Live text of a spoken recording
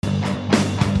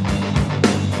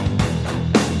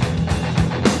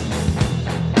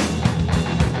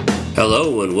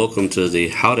Hello and welcome to the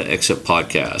How2Exit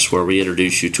podcast, where we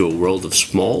introduce you to a world of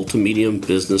small to medium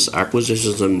business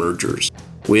acquisitions and mergers.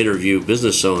 We interview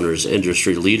business owners,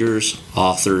 industry leaders,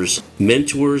 authors,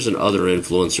 mentors, and other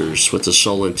influencers with the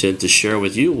sole intent to share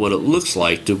with you what it looks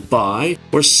like to buy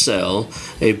or sell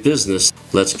a business.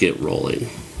 Let's get rolling.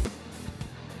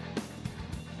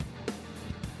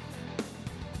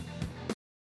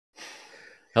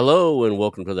 Hello and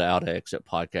welcome to the How2Exit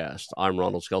podcast. I'm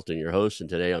Ronald Skelton, your host, and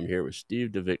today I'm here with Steve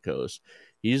Divitkos.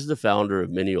 He's the founder of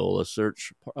Mineola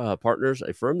Search Partners,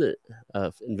 a firm that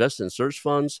invests in search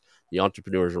funds, the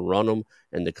entrepreneurs who run them,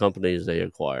 and the companies they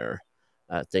acquire.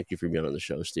 Thank you for being on the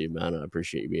show, Steve, man. I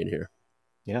appreciate you being here.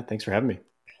 Yeah, thanks for having me.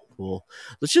 Cool.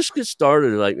 Let's just get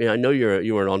started. I know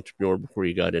you were an entrepreneur before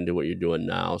you got into what you're doing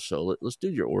now, so let's do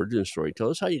your origin story. Tell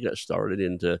us how you got started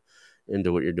into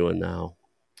what you're doing now.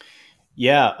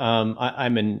 Yeah,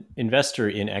 I'm an investor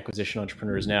in acquisition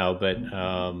entrepreneurs now, but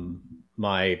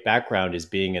my background is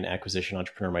being an acquisition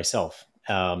entrepreneur myself.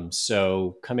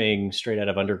 So coming straight out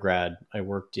of undergrad, I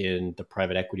worked in the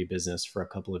private equity business for a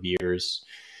couple of years,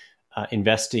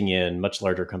 investing in much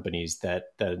larger companies that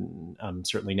I'm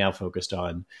certainly now focused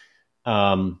on.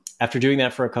 After doing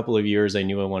that for a couple of years, I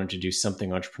knew I wanted to do something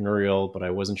entrepreneurial, but I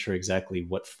wasn't sure exactly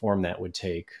what form that would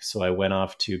take. So I went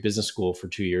off to business school for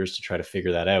 2 years to try to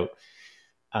figure that out.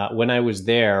 When I was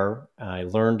there, I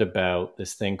learned about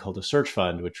this thing called a search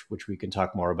fund, which we can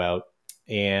talk more about.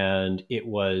 And it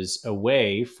was a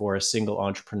way for a single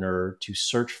entrepreneur to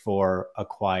search for,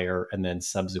 acquire, and then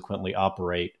subsequently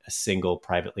operate a single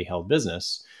privately held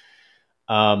business.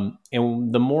 And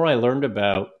the more I learned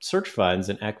about search funds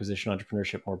and acquisition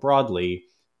entrepreneurship more broadly,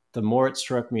 the more it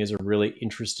struck me as a really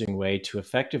interesting way to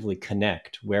effectively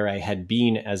connect where I had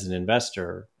been as an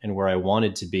investor and where I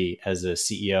wanted to be as a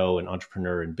CEO and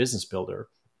entrepreneur and business builder.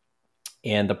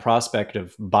 And the prospect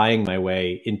of buying my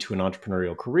way into an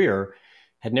entrepreneurial career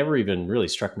had never even really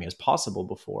struck me as possible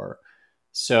before.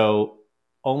 So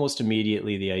almost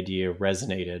immediately, the idea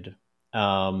resonated.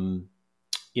 In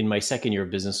my second year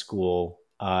of business school,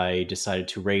 I decided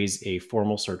to raise a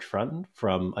formal search fund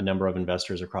from a number of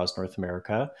investors across North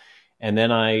America. And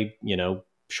then I,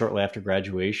 shortly after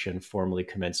graduation, formally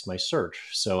commenced my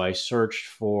search. So I searched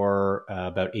for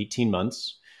about 18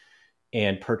 months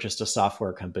and purchased a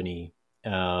software company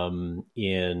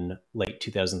in late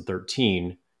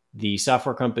 2013. The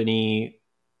software company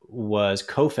was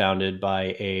co-founded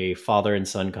by a father and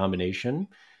son combination.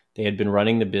 They had been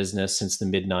running the business since the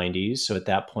mid 90s. So at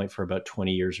that point, for about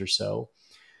 20 years or so.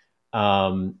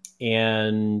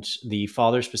 And the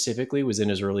father specifically was in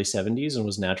his early 70s and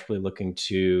was naturally looking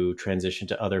to transition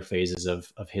to other phases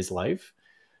of his life.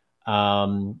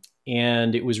 And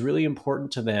it was really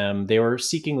important to them. They were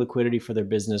seeking liquidity for their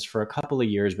business for a couple of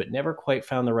years, but never quite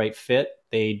found the right fit.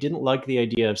 They didn't like the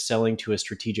idea of selling to a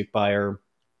strategic buyer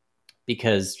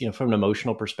because, from an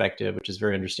emotional perspective, which is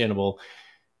very understandable,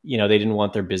 they didn't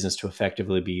want their business to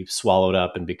effectively be swallowed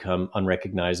up and become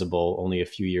unrecognizable only a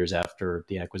few years after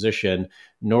the acquisition,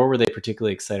 nor were they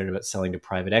particularly excited about selling to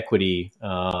private equity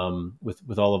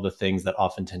with all of the things that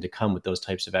often tend to come with those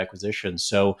types of acquisitions.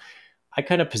 So I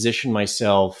kind of positioned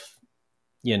myself,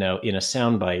 in a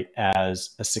soundbite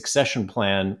as a succession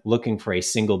plan looking for a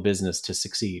single business to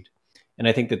succeed. And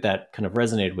I think that kind of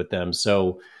resonated with them.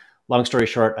 So long story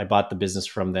short, I bought the business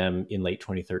from them in late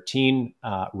 2013,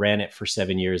 ran it for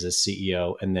 7 years as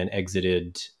CEO, and then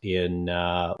exited in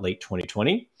late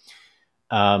 2020.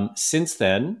 Since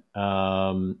then,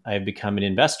 I've become an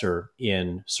investor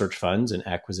in search funds and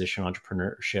acquisition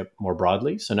entrepreneurship more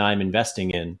broadly. So now I'm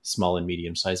investing in small and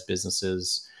medium-sized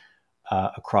businesses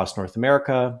across North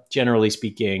America. Generally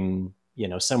speaking,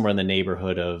 somewhere in the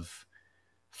neighborhood of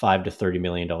 $5 to $30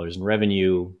 million in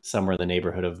revenue, somewhere in the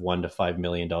neighborhood of $1 to $5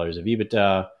 million of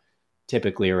EBITDA,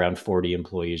 typically around 40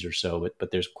 employees or so,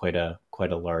 but there's quite a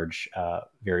large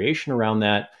variation around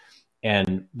that,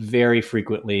 and very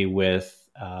frequently with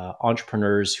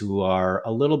entrepreneurs who are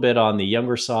a little bit on the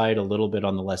younger side, a little bit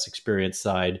on the less experienced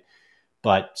side,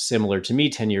 but similar to me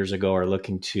 10 years ago, are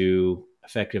looking to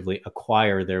effectively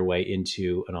acquire their way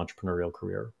into an entrepreneurial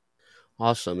career.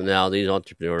 Awesome. And now these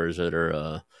entrepreneurs that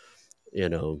are,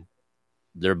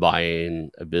 they're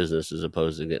buying a business as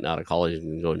opposed to getting out of college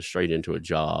and going straight into a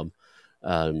job.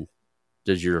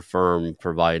 Does your firm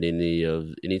provide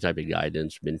any type of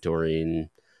guidance, mentoring,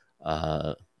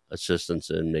 assistance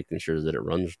in making sure that it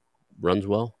runs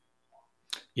well?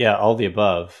 Yeah, all the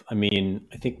above. I mean,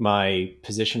 I think my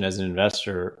position as an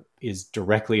investor is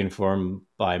directly informed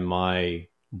by my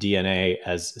DNA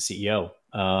as a CEO,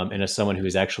 and as someone who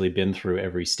has actually been through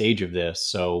every stage of this.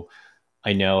 So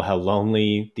I know how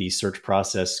lonely the search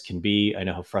process can be. I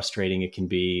know how frustrating it can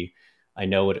be. I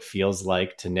know what it feels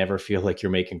like to never feel like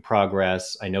you're making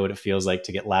progress. I know what it feels like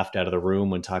to get laughed out of the room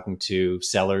when talking to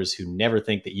sellers who never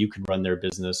think that you can run their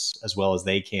business as well as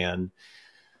they can.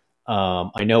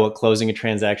 I know what closing a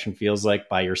transaction feels like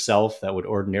by yourself that would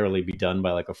ordinarily be done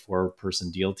by like a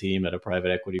 4-person deal team at a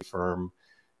private equity firm.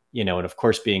 And of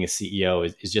course, being a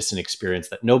CEO is just an experience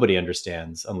that nobody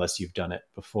understands unless you've done it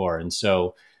before. And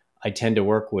so I tend to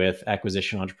work with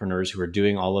acquisition entrepreneurs who are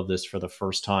doing all of this for the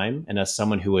first time. And as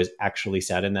someone who has actually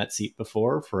sat in that seat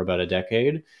before for about a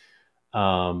decade,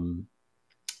 um,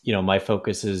 my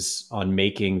focus is on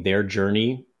making their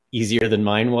journey easier than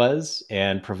mine was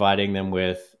and providing them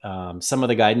with some of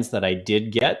the guidance that I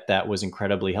did get that was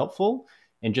incredibly helpful.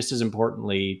 And just as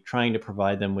importantly, trying to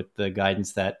provide them with the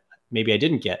guidance that maybe I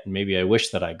didn't get and maybe I wish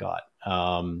that I got.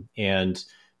 And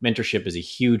mentorship is a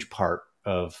huge part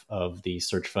of the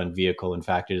search fund vehicle. In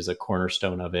fact, it is a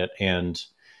cornerstone of it. And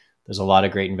there's a lot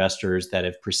of great investors that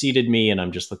have preceded me, and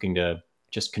I'm just looking to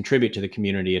just contribute to the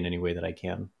community in any way that I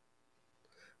can.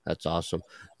 That's awesome.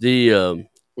 The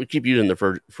We keep using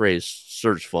the phrase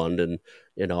search fund, and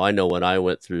I know when I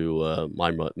went through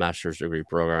my master's degree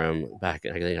program back,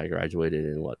 I think I graduated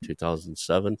in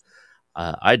 2007.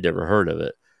 I'd never heard of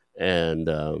it, and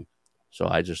so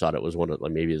I just thought it was one of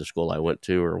like maybe the school I went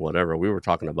to or whatever. We were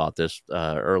talking about this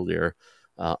earlier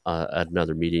at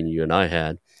another meeting you and I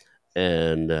had,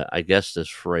 and I guess this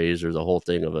phrase or the whole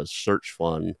thing of a search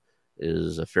fund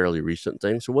is a fairly recent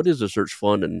thing. So, what is a search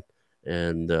fund,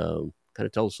 and kind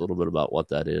of tell us a little bit about what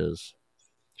that is?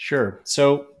 Sure.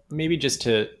 So maybe just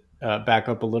to back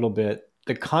up a little bit,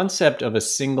 the concept of a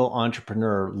single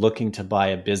entrepreneur looking to buy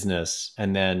a business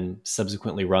and then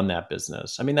subsequently run that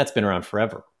business, I mean, that's been around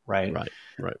forever, right? Right,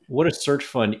 right. What a search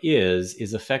fund is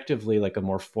effectively like a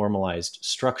more formalized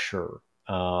structure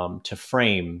to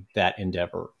frame that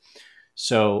endeavor.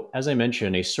 So, as I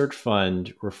mentioned, a search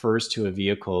fund refers to a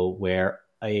vehicle where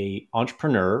a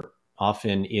entrepreneur,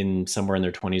 often in somewhere in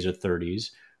their 20s or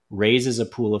 30s, raises a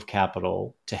pool of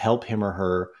capital to help him or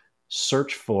her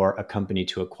search for a company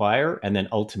to acquire and then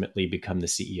ultimately become the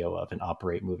CEO of and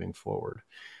operate moving forward.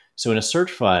 So, in a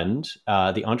search fund,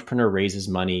 the entrepreneur raises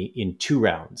money in 2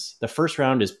 rounds. The first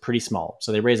round is pretty small.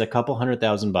 So, they raise a couple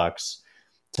 $100,000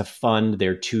 to fund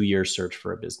their 2-year search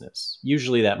for a business.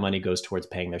 Usually that money goes towards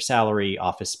paying their salary,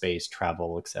 office space,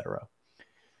 travel, etc.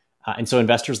 And so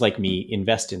investors like me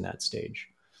invest in that stage.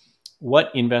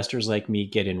 What investors like me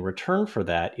get in return for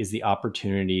that is the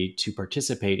opportunity to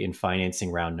participate in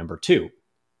financing round number 2.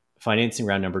 Financing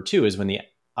round number 2 is when the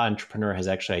entrepreneur has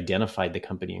actually identified the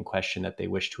company in question that they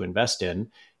wish to invest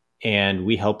in, and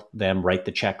we help them write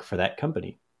the check for that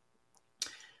company.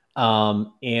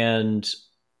 And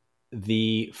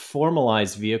the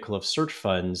formalized vehicle of search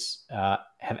funds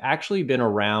have actually been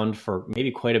around for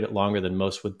maybe quite a bit longer than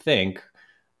most would think.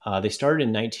 They started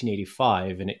in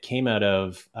 1985, and it came out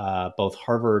of both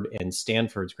Harvard and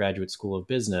Stanford's Graduate School of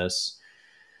Business.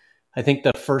 I think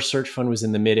the first search fund was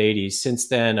in the mid 80s. Since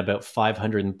then, about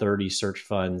 530 search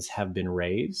funds have been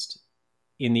raised.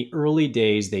 In the early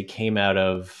days, they came out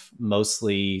of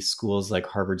mostly schools like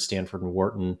Harvard, Stanford, and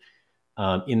Wharton.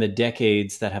 In the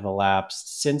decades that have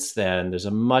elapsed since then, there's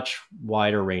a much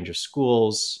wider range of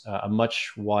schools, a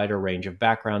much wider range of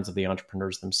backgrounds of the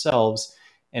entrepreneurs themselves.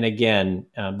 And again,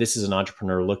 this is an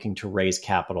entrepreneur looking to raise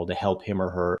capital to help him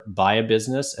or her buy a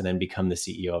business and then become the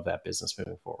CEO of that business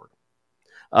moving forward.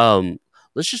 Um,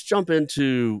 let's just jump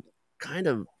into kind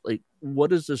of like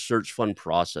what is the search fund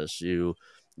process? You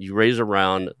raise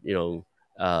around,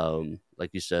 like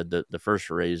you said, the first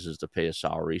raise is to pay a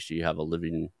salary, so you have a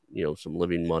living, some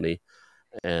living money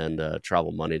and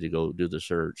travel money to go do the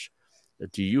search.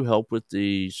 Do you help with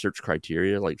the search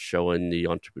criteria, like showing the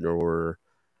entrepreneur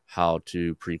how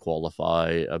to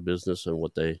pre-qualify a business and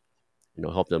what they,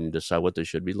 help them decide what they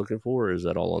should be looking for? Or is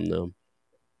that all on them?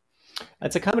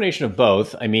 It's a combination of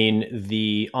both. I mean,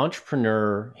 the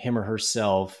entrepreneur, him or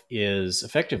herself, is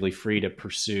effectively free to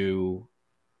pursue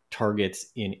targets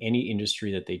in any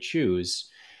industry that they choose.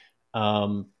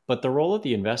 But the role that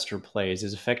the investor plays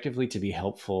is effectively to be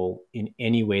helpful in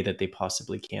any way that they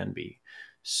possibly can be.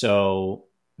 So,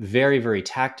 very, very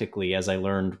tactically, as I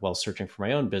learned while searching for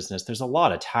my own business, there's a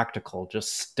lot of tactical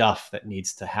just stuff that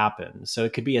needs to happen. So,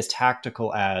 it could be as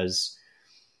tactical as,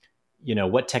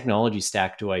 what technology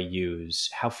stack do I use?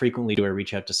 How frequently do I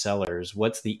reach out to sellers?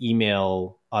 What's the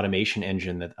email automation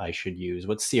engine that I should use?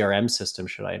 What CRM system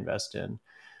should I invest in?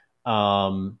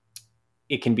 Um,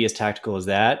 it can be as tactical as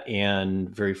that. And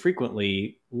very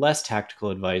frequently, less tactical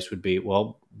advice would be,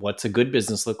 well, what's a good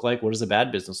business look like? What does a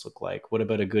bad business look like? What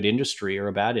about a good industry or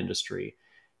a bad industry?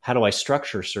 How do I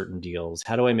structure certain deals?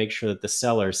 How do I make sure that the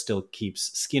seller still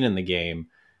keeps skin in the game?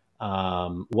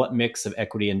 What mix of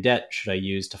equity and debt should I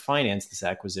use to finance this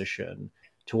acquisition?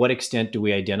 To what extent do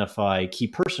we identify key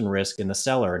person risk in the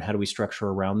seller, and how do we structure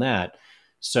around that?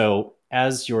 So,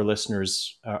 as your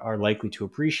listeners are likely to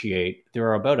appreciate, there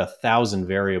are about 1,000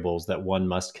 variables that one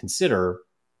must consider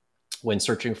when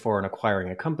searching for and acquiring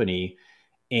a company.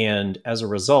 And as a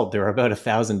result, there are about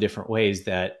 1,000 different ways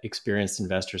that experienced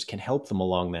investors can help them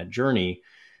along that journey.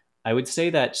 I would say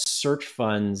that search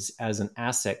funds as an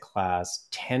asset class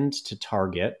tend to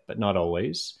target, but not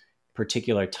always,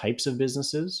 particular types of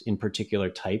businesses in particular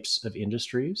types of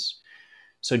industries.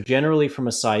 So, generally, from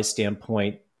a size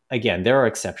standpoint, again, there are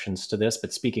exceptions to this,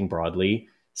 but speaking broadly,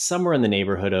 somewhere in the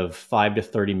neighborhood of $5 to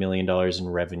 $30 million in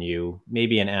revenue,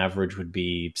 maybe an average would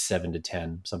be 7 to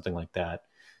 10, something like that.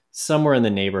 Somewhere in the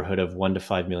neighborhood of $1 to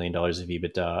 $5 million of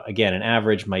EBITDA. Again, an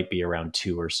average might be around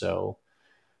two or so.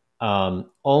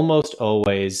 Almost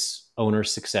always owner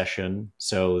succession.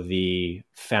 So the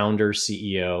founder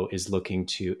CEO is looking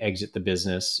to exit the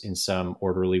business in some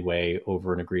orderly way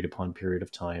over an agreed upon period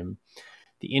of time.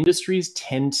 The industries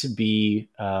tend to be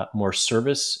more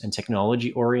service and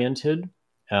technology oriented.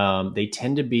 They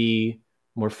tend to be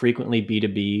more frequently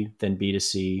B2B than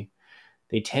B2C.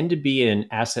 They tend to be in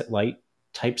asset light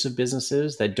types of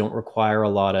businesses that don't require a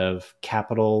lot of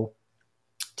capital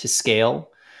to scale.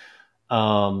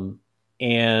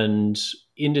 And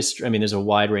industry, I mean, there's a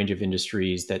wide range of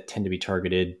industries that tend to be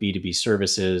targeted: B2B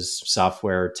services,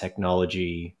 software,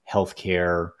 technology,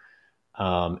 healthcare,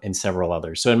 and several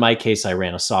others. So in my case, I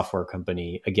ran a software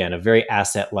company, again, a very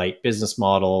asset light business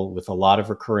model with a lot of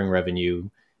recurring revenue.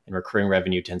 And recurring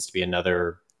revenue tends to be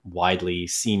another widely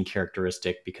seen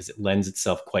characteristic because it lends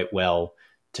itself quite well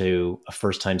to a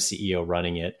first time CEO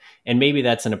running it. And maybe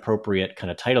that's an appropriate kind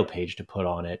of title page to put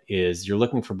on it: is you're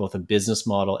looking for both a business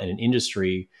model and an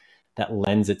industry that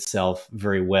lends itself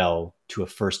very well to a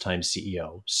first time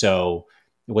CEO. So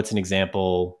what's an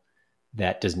example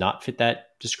that does not fit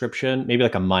that description? Maybe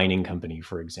like a mining company,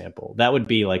 for example. That would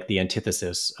be like the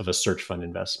antithesis of a search fund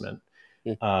investment.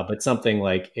 Hmm. But something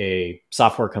like a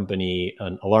software company,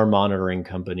 an alarm monitoring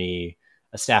company,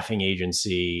 a staffing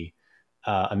agency,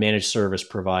 a managed service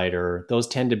provider, those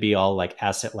tend to be all like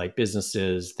asset light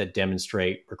businesses that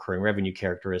demonstrate recurring revenue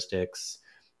characteristics,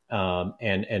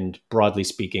 and broadly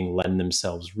speaking, lend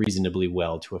themselves reasonably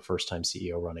well to a first time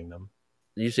CEO running them.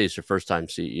 You say it's your first time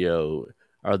CEO.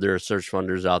 Are there search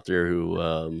funders out there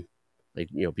who, like,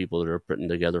 people that are putting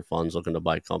together funds looking to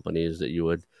buy companies that you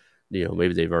would,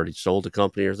 maybe they've already sold a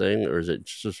company or thing, or is it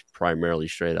just primarily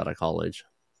straight out of college?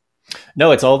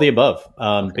 No, it's all the above.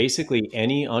 Okay. Basically,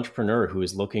 any entrepreneur who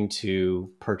is looking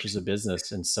to purchase a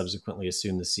business and subsequently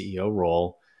assume the CEO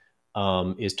role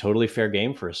is totally fair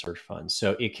game for a search fund.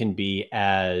 So it can be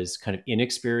as kind of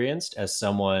inexperienced as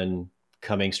someone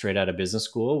coming straight out of business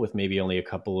school with maybe only a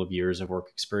couple of years of work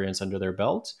experience under their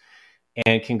belt,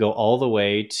 and can go all the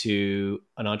way to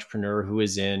an entrepreneur who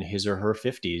is in his or her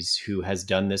 50s who has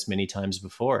done this many times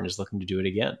before and is looking to do it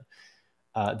again.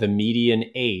 The median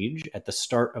age at the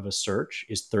start of a search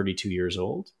is 32 years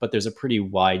old, but there's a pretty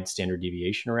wide standard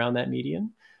deviation around that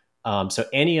median. So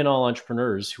any and all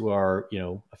entrepreneurs who are,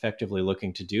 effectively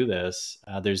looking to do this,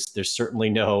 there's certainly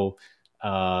no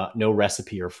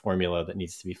recipe or formula that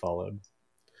needs to be followed.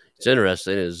 It's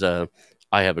interesting is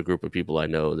I have a group of people I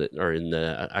know that are in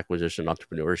the acquisition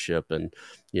entrepreneurship, and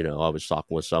I was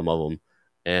talking with some of them,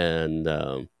 and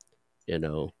you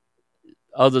know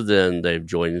other than they've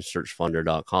joined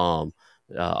searchfunder.com,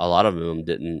 a lot of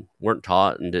them weren't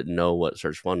taught and didn't know what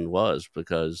search fund was,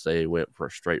 because they went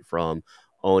straight from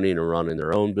owning and running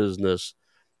their own business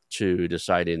to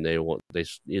deciding they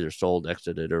either sold,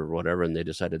 exited, or whatever, and they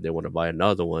decided they want to buy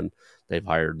another one. They've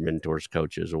hired mentors,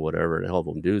 coaches, or whatever to help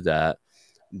them do that,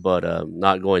 but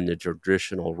not going the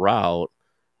traditional route.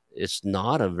 It's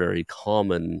not a very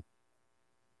common,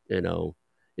 you know,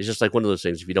 it's just like one of those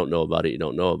things. If you don't know about it, you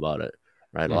don't know about it,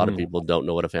 right? A lot of Mhm. people don't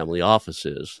know what a family office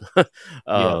is. Yeah,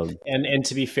 um, and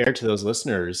to be fair to those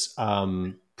listeners,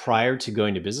 prior to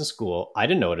going to business school, I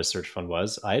didn't know what a search fund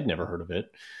was. I had never heard of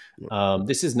it.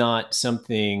 This is not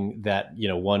something that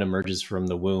one emerges from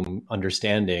the womb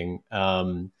understanding.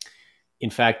 In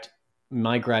fact,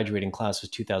 my graduating class was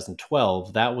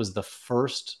 2012. That was the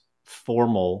first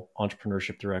formal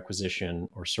entrepreneurship through acquisition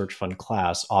or search fund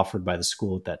class offered by the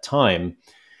school at that time.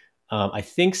 I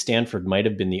think Stanford might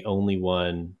have been the only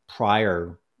one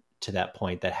prior to that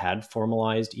point that had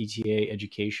formalized ETA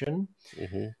education.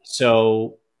 mhm.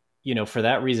 So, for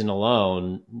that reason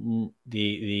alone,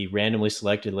 the randomly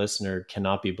selected listener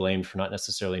cannot be blamed for not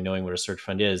necessarily knowing what a search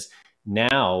fund is.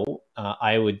 Now,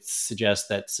 I would suggest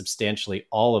that substantially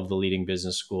all of the leading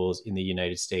business schools in the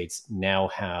United States now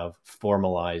have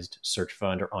formalized search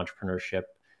fund or entrepreneurship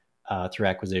through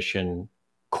acquisition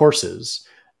courses,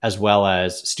 as well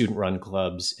as student-run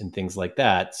clubs and things like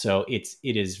that. So it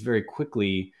is very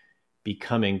quickly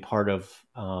becoming part of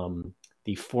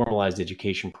the formalized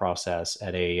education process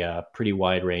at a pretty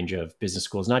wide range of business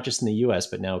schools, not just in the U.S.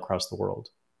 but now across the world.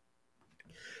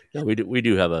 Yeah, we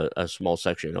do have a small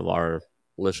section of our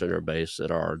listener base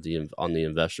that are on the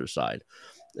investor side,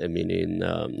 and meaning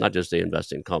not just they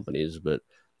invest in companies, but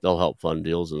they'll help fund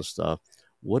deals and stuff.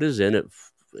 What is in it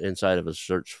inside of a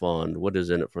search fund? What is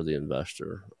in it for the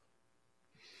investor?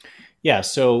 Yeah.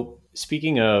 So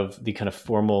speaking of the kind of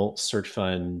formal search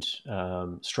fund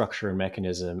structure and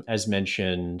mechanism, as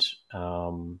mentioned,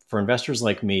 for investors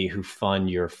like me who fund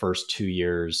your first 2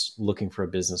 years looking for a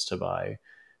business to buy,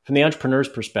 from the entrepreneur's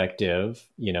perspective,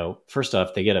 first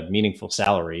off, they get a meaningful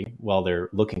salary while they're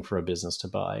looking for a business to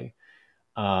buy.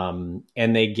 And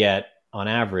they get, on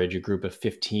average, a group of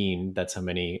 15. That's how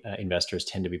many investors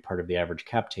tend to be part of the average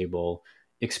cap table.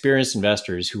 Experienced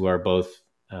investors who are both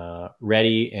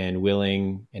ready and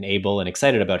willing and able and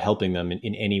excited about helping them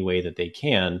in any way that they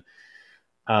can.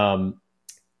 Um,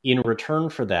 in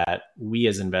return for that, we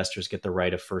as investors get the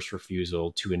right of first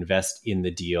refusal to invest in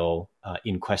the deal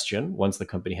in question once the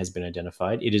company has been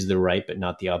identified. It is the right, but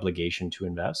not the obligation to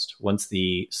invest. Once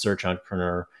the search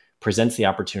entrepreneur presents the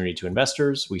opportunity to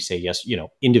investors, we say yes,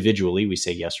 individually, we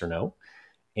say yes or no.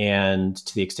 And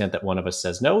to the extent that one of us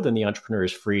says no, then the entrepreneur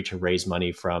is free to raise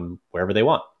money from wherever they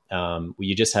want.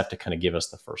 You just have to kind of give us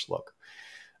the first look.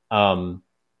 Um,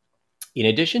 in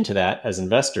addition to that, as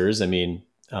investors,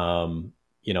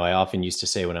 I often used to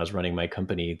say when I was running my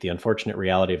company, the unfortunate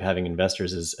reality of having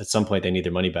investors is at some point they need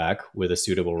their money back with a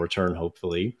suitable return,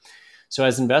 hopefully. So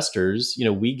as investors,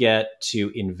 we get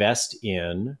to invest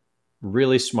in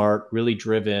really smart, really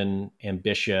driven,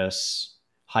 ambitious,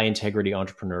 high integrity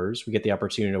entrepreneurs. We get the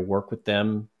opportunity to work with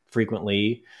them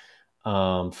frequently.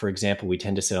 For example, we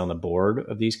tend to sit on the board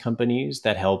of these companies.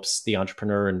 That helps the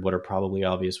entrepreneur in what are probably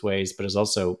obvious ways, but is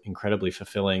also incredibly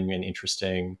fulfilling and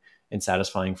interesting and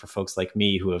satisfying for folks like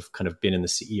me who have kind of been in the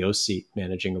CEO seat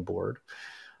managing a board.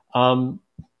 Um,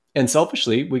 and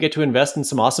selfishly, we get to invest in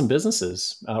some awesome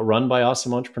businesses run by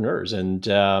awesome entrepreneurs, and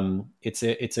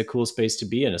it's a cool space to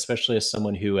be in, especially as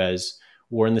someone who has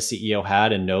worn the CEO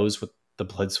hat and knows what the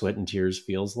blood, sweat, and tears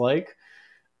feels like.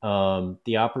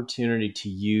 The opportunity to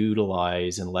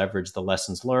utilize and leverage the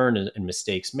lessons learned and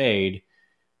mistakes made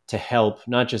to help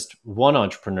not just one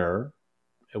entrepreneur,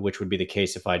 which would be the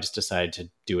case if I just decided to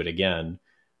do it again,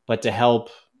 but to help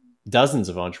dozens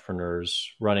of entrepreneurs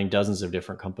running dozens of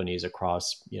different companies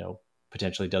across,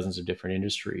 potentially dozens of different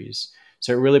industries.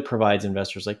 So it really provides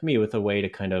investors like me with a way to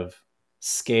kind of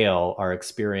scale our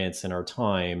experience and our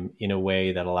time in a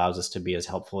way that allows us to be as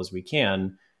helpful as we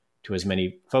can to as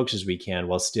many folks as we can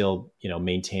while still,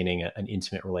 maintaining an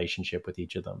intimate relationship with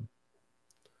each of them.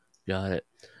 Got it.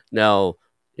 Now,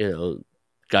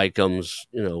 guy comes,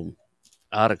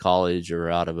 out of college or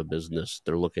out of a business.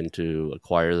 They're looking to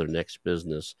acquire their next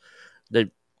business. They,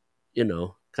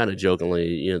 kind of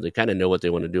jokingly, they kind of know what they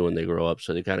want to do when they grow up.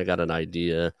 So they kind of got an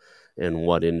idea in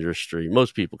what industry.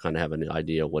 Most people kind of have an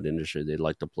idea what industry they'd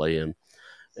like to play in.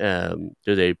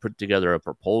 Do they put together a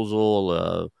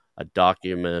proposal, a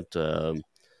document?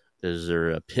 Is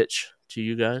there a pitch to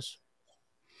you guys?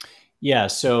 Yeah,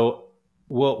 so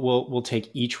we'll take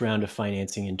each round of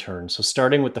financing in turn. So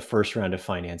starting with the first round of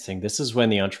financing, this is when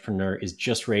the entrepreneur is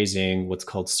just raising what's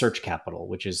called search capital,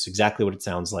 which is exactly what it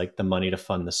sounds like, the money to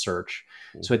fund the search.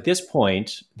 So at this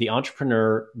point, the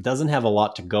entrepreneur doesn't have a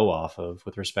lot to go off of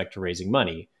with respect to raising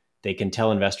money. They can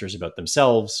tell investors about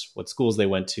themselves, what schools they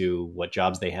went to, what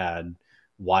jobs they had,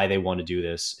 why they want to do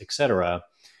this, etc.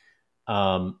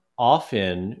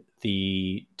 Often,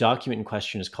 the document in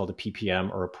question is called a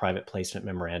PPM or a private placement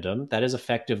memorandum. That is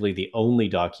effectively the only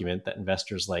document that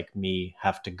investors like me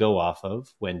have to go off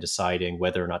of when deciding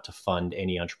whether or not to fund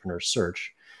any entrepreneur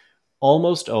search.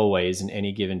 Almost always in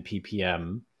any given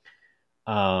PPM,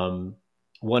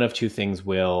 one of two things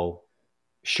will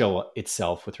show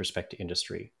itself with respect to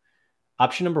industry.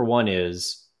 Option number one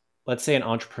is, let's say an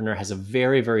entrepreneur has a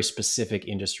very, very specific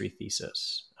industry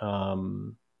thesis.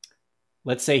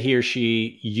 Let's say he or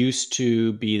she used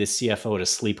to be the CFO at a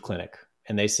sleep clinic,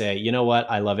 and they say, you know what,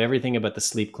 I love everything about the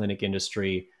sleep clinic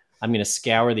industry. I'm going to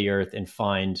scour the earth and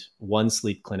find one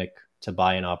sleep clinic to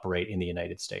buy and operate in the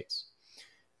United States.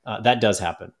 That does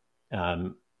happen.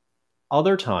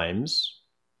 Other times,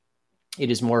 It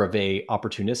is more of a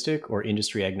opportunistic or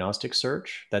industry agnostic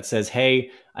search that says, hey,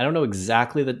 I don't know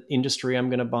exactly the industry I'm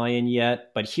going to buy in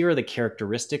yet, but here are the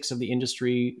characteristics of the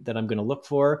industry that I'm going to look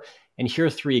for. And here are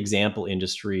 3 example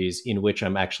industries in which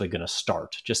I'm actually going to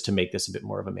start, just to make this a bit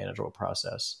more of a manageable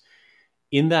process.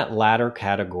 In that latter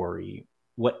category,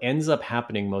 what ends up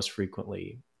happening most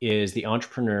frequently is the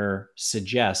entrepreneur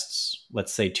suggests,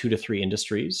 let's say, 2 to 3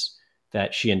 industries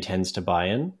that she intends to buy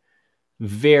in.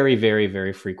 Very, very,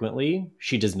 very frequently,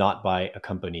 she does not buy a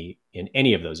company in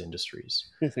any of those industries.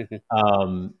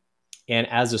 Um, and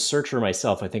as a searcher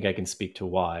myself, I think I can speak to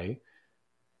why.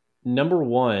 Number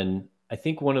one, I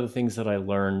think one of the things that I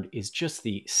learned is just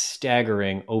the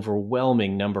staggering,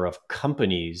 overwhelming number of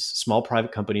companies, small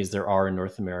private companies there are in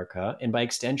North America, and by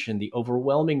extension, the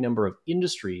overwhelming number of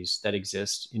industries that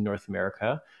exist in North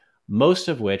America, most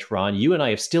of which, Ron, you and I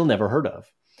have still never heard of.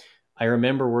 I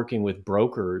remember working with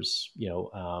brokers,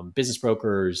 business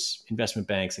brokers, investment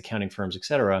banks, accounting firms, et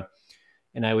cetera,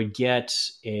 and I would get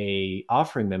a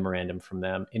offering memorandum from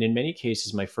them. And in many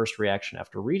cases, my first reaction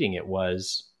after reading it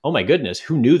was, "Oh my goodness,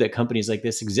 who knew that companies like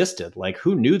this existed? Like,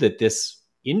 who knew that this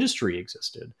industry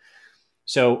existed?"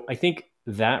 So I think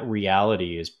that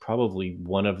reality is probably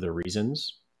one of the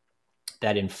reasons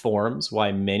that informs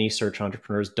why many search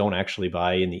entrepreneurs don't actually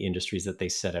buy in the industries that they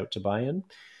set out to buy in.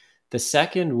 The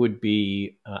second would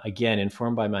be, again,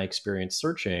 informed by my experience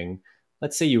searching.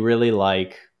 Let's say you really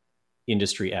like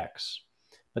industry X,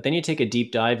 but then you take a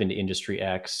deep dive into industry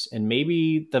X, and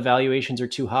maybe the valuations are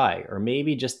too high, or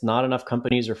maybe just not enough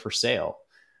companies are for sale,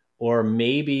 or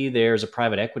maybe there's a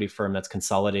private equity firm that's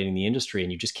consolidating the industry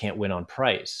and you just can't win on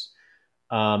price.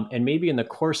 And maybe in the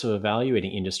course of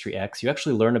evaluating industry X, you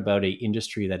actually learn about an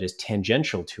industry that is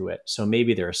tangential to it. So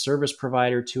maybe they're a service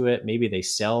provider to it, maybe they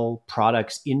sell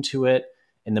products into it.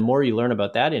 And the more you learn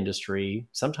about that industry,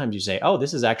 sometimes you say, oh,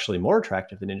 this is actually more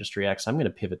attractive than industry X. I'm going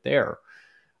to pivot there.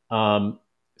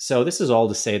 So this is all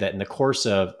to say that in the course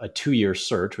of a 2-year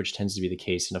search, which tends to be the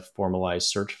case in a formalized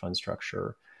search fund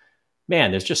structure,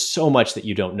 man, there's just so much that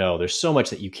you don't know. There's so much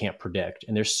that you can't predict.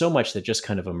 And there's so much that just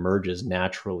kind of emerges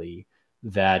naturally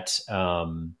that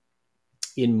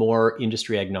in more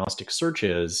industry agnostic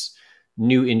searches,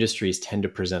 new industries tend to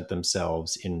present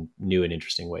themselves in new and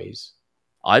interesting ways.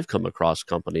 I've come across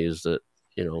companies that,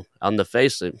 on the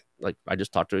face, like I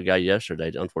just talked to a guy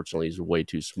yesterday. Unfortunately, he's way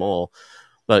too small.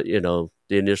 But, the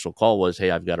initial call was, hey,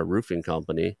 I've got a roofing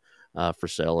company for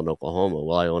sale in Oklahoma.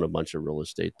 Well, I own a bunch of real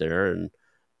estate there.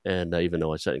 And even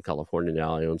though I sit in California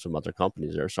now, I own some other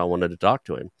companies there. So I wanted to talk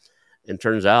to him. And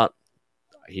turns out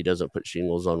he doesn't put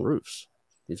shingles on roofs.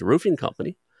 He's a roofing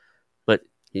company, but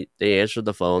they answer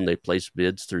the phone. They place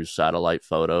bids through satellite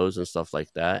photos and stuff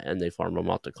like that, and they farm them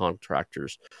out to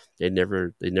contractors. They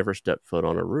never step foot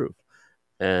on a roof.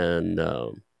 And,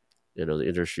 the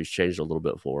industry's changed a little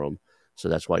bit for them. So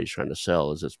that's why he's trying to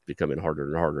sell, is it's becoming harder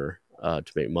and harder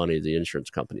to make money. The insurance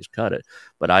companies cut it.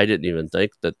 But I didn't even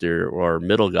think that there are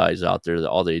middle guys out there that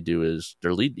all they do is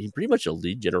he's pretty much a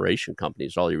lead generation company.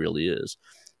 Is all he really is.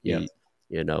 Yeah.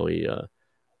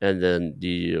 And then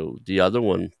the other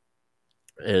one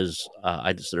is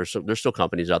there's still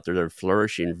companies out there that are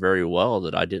flourishing very well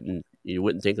that you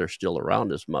wouldn't think they're still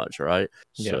around as much, right?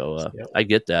 Yeah. So Yeah. I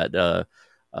get that.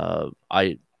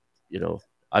 I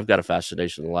I've got a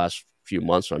fascination in the last few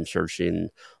months. I'm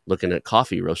looking at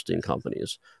coffee roasting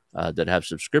companies that have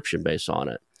subscription base on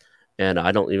it. And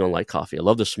I don't even like coffee. I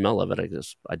love the smell of it.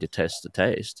 I detest the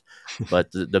taste.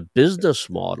 But the business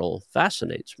model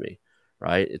fascinates me,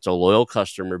 right? It's a loyal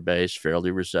customer base, fairly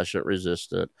recession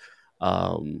resistant.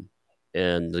 Um,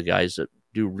 and the guys that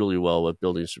do really well with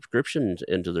building subscriptions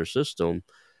into their system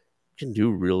can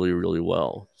do really, really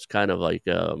well. It's kind of like,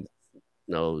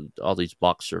 all these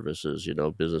box services,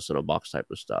 business in a box type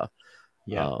of stuff.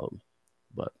 Yeah. Um,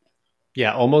 but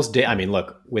Yeah. Almost. I mean,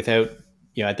 look, without,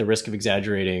 at the risk of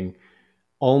exaggerating,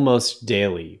 almost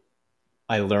daily,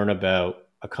 I learn about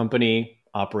a company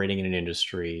operating in an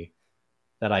industry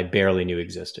that I barely knew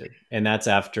existed. And that's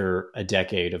after a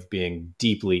decade of being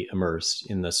deeply immersed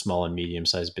in the small and medium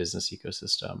sized business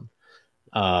ecosystem.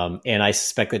 And I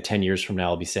suspect that 10 years from now,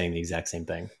 I'll be saying the exact same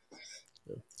thing.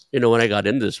 when I got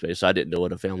into this space, I didn't know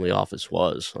what a family office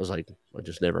was. I was like, I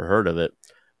just never heard of it.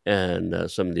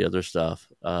 And some of the other stuff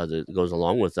that goes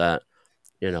along with that,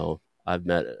 I've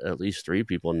met at least 3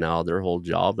 people now. Their whole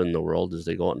job in the world is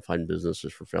they go out and find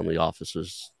businesses for family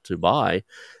offices to buy,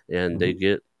 and they Mm-hmm.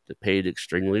 get paid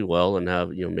extremely well and have,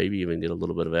 maybe even get a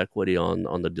little bit of equity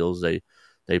on the deals they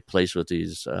place with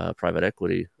these private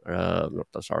equity,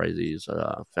 these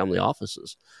family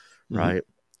offices, Mm-hmm. right?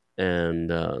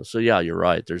 And so, yeah, you're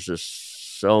right. There's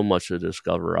just so much to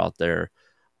discover out there.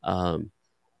 Um,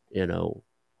 you know,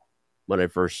 when I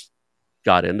first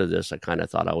got into this, I kind of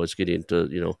thought I was getting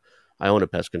to, I own a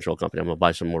pest control company. I'm going to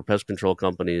buy some more pest control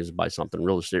companies, buy something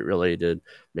real estate related,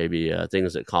 maybe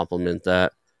things that complement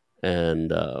that.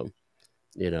 And,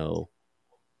 you know,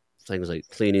 things like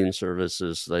cleaning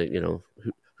services, like,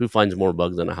 who finds more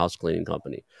bugs than a house cleaning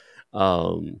company?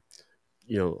 Um,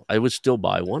 I would still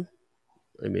buy one.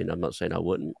 I mean, I'm not saying I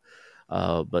wouldn't,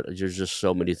 but there's just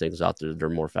so many things out there that are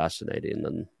more fascinating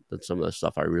than some of the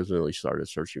stuff I originally started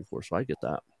searching for. So I get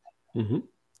that. Mm-hmm.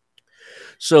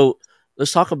 So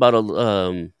let's talk about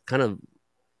a kind of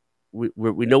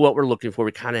we know what we're looking for.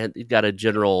 We kind of got a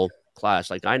general class.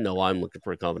 Like I know I'm looking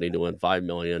for a company doing 5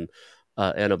 million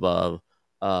and above,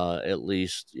 at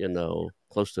least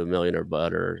close to a million or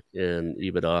better in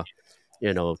EBITDA.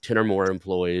 10 or more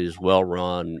employees, well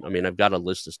run. I mean, I've got a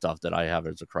list of stuff that I have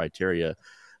as a criteria.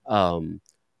 Um,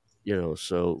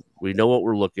 so we know what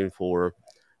we're looking for,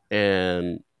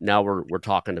 and now we're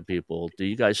talking to people. Do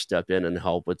you guys step in and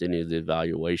help with any of the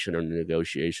evaluation or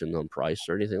negotiation on price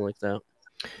or anything like that?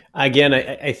 Again,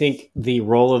 I think the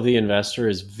role of the investor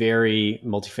is very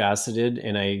multifaceted,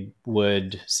 and I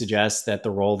would suggest that the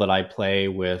role that I play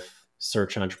with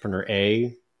Search Entrepreneur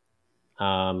A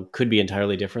could be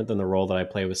entirely different than the role that I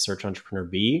play with Search Entrepreneur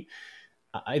B.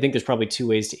 I think there's probably two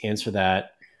ways to answer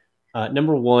that.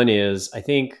 Number one is I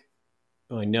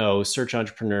know search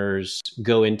entrepreneurs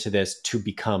go into this to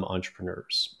become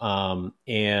entrepreneurs.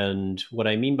 And what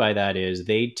I mean by that is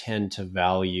they tend to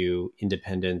value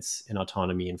independence and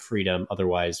autonomy and freedom.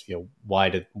 Otherwise,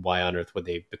 why on earth would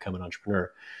they become an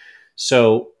entrepreneur?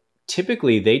 So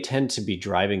typically they tend to be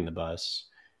driving the bus.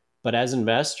 But as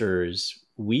investors,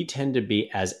 we tend to be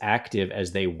as active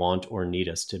as they want or need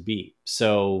us to be.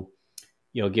 So,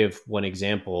 give one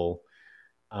example.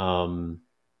 Um,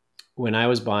 when I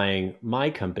was buying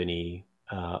my company,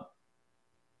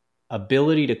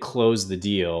 ability to close the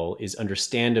deal is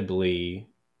understandably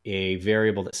a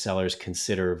variable that sellers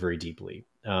consider very deeply.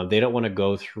 They don't want to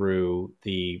go through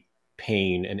the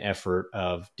pain and effort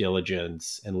of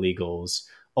diligence and legals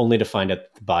only to find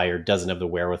out the buyer doesn't have the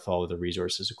wherewithal or the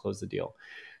resources to close the deal.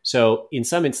 So, in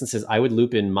some instances, I would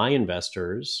loop in my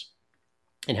investors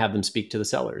and have them speak to the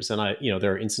sellers. And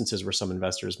there are instances where some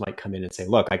investors might come in and say,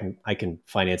 "Look, I can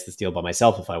finance this deal by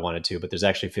myself if I wanted to, but there's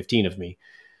actually 15 of me."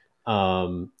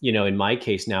 In my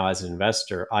case now as an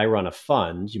investor, I run a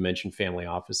fund. You mentioned family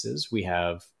offices. We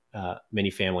have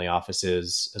many family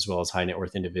offices as well as high net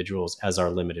worth individuals as our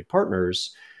limited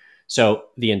partners. So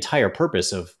the entire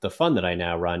purpose of the fund that I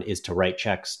now run is to write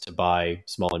checks to buy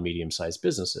small and medium sized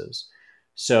businesses.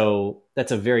 So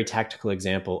that's a very tactical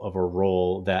example of a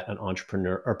role that an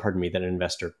entrepreneur, or pardon me, that an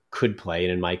investor could play,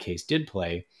 and in my case did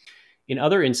play. In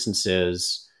other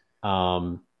instances,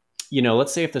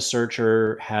 let's say if the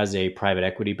searcher has a private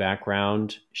equity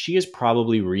background, she is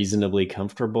probably reasonably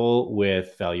comfortable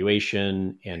with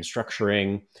valuation and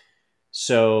structuring.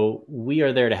 So we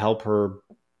are there to help her,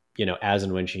 as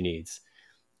and when she needs.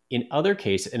 In other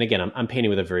cases, and again, I'm painting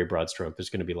with a very broad stroke. There's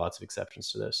going to be lots of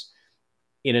exceptions to this.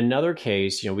 In another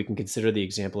case, we can consider the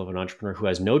example of an entrepreneur who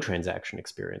has no transaction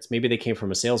experience. Maybe they came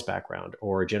from a sales background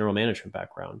or a general management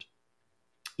background.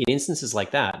 In instances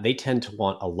like that, they tend to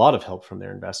want a lot of help from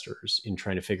their investors in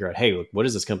trying to figure out, hey, look, what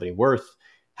is this company worth?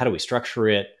 How do we structure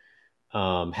it?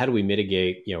 How do we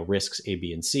mitigate, risks A,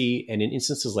 B, and C? And in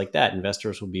instances like that,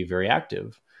 investors will be very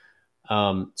active.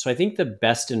 So I think the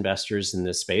best investors in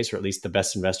this space, or at least the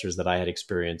best investors that I had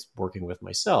experience working with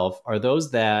myself, are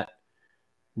those that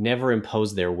never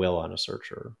imposed their will on a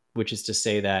searcher, which is to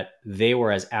say that they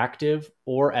were as active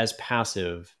or as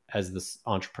passive as this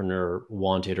entrepreneur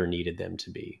wanted or needed them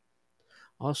to be.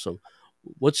 Awesome.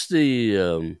 What's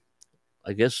the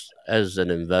I guess as an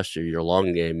investor, your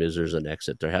long game is there's an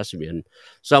exit. There has to be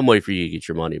some way for you to get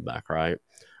your money back, right?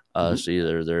 Mm-hmm. So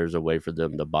either there's a way for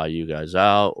them to buy you guys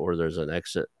out, or there's an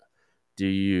exit. Do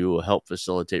you help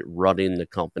facilitate running the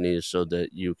company so that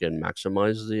you can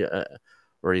maximize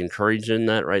or encourage in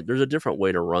that? Right? There's a different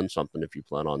way to run something if you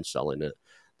plan on selling it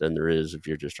than there is if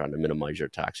you're just trying to minimize your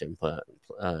tax input,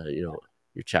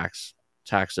 your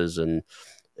taxes and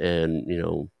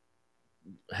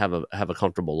have a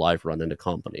comfortable life running a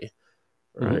company,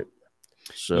 Mm-hmm. right?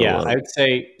 So, Yeah, I would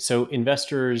say so.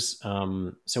 Investors,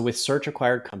 so with search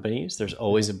acquired companies, there's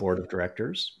always a board of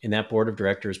directors, and that board of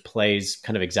directors plays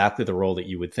kind of exactly the role that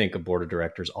you would think a board of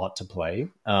directors ought to play.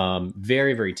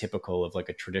 Very, very typical of like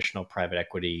a traditional private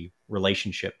equity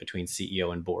relationship between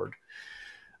CEO and board.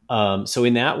 So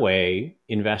in that way,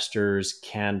 investors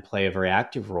can play a very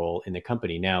active role in the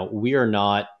company. Now, we are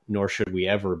not, nor should we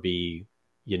ever be,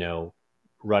 you know,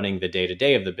 running the day to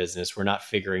day of the business. We're not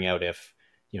figuring out if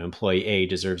employee A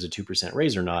deserves a 2%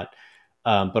 raise or not.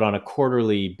 But on a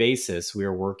quarterly basis, we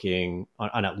are working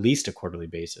on at least a quarterly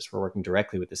basis. We're working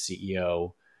directly with the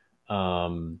CEO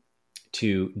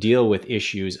to deal with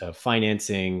issues of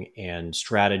financing and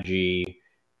strategy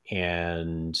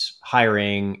and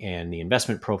hiring and the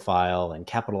investment profile and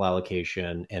capital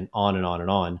allocation and on and on and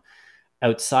on.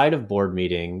 Outside of board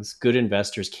meetings, good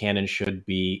investors can and should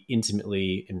be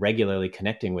intimately and regularly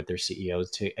connecting with their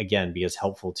CEOs to, again, be as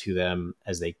helpful to them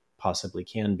as they possibly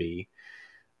can be.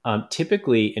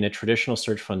 Typically, in a traditional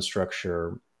search fund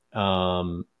structure,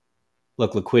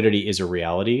 look, liquidity is a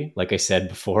reality. Like I said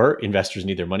before, investors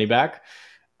need their money back.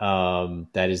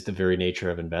 That is the very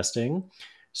nature of investing.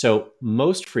 So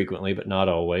most frequently, but not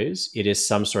always, it is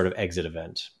some sort of exit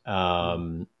event.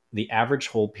 The average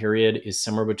hold period is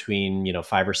somewhere between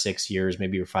 5 or 6 years,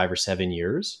 maybe 5 or 7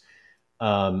 years.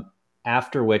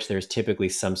 After which there's typically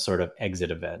some sort of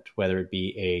exit event, whether it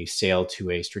be a sale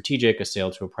to a strategic, a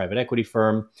sale to a private equity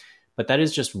firm. But that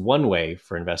is just one way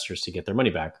for investors to get their money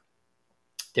back.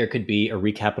 There could be a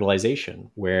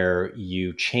recapitalization where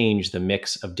you change the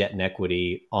mix of debt and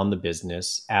equity on the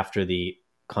business after the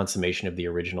consummation of the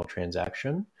original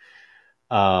transaction.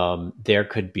 There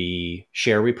could be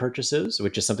share repurchases,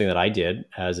 which is something that I did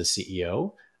as a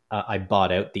CEO. I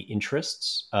bought out the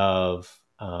interests of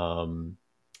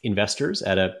investors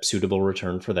at a suitable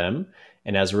return for them.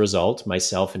 And as a result,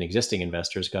 myself and existing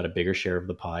investors got a bigger share of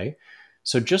the pie.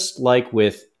 So just like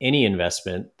with any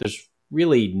investment, there's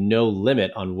really no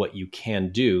limit on what you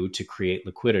can do to create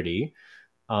liquidity.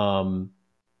 And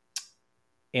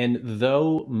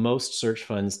though most search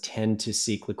funds tend to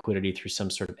seek liquidity through some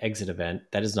sort of exit event,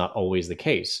 that is not always the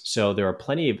case. So there are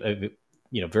plenty of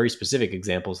very specific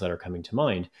examples that are coming to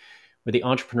mind where the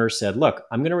entrepreneur said, look,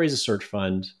 I'm going to raise a search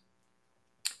fund,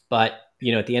 but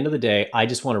at the end of the day, I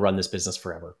just want to run this business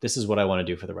forever. This is what I want to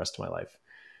do for the rest of my life.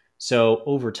 So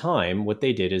over time, what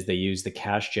they did is they used the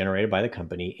cash generated by the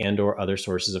company and or other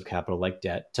sources of capital like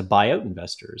debt to buy out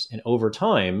investors. And over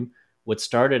time, what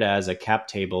started as a cap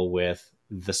table with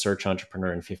the search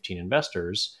entrepreneur and 15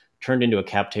 investors turned into a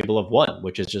cap table of one,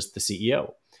 which is just the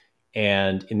CEO.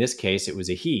 And in this case, it was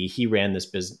a he. He ran this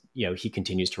business, he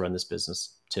continues to run this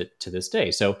business to this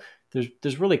day. So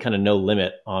there's really kind of no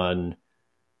limit on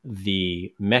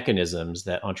the mechanisms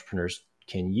that entrepreneurs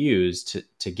can use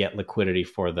to get liquidity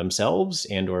for themselves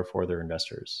and or for their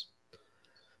investors.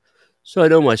 So I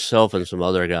know myself and some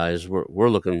other guys, we're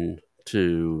looking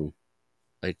to,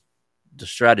 like, the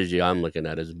strategy I'm looking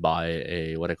at is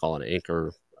buy what I call an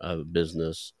anchor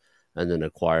business and then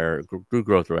acquire through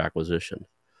growth or acquisition,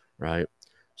 right?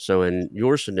 So in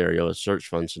your scenario, a search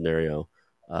fund scenario,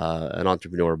 an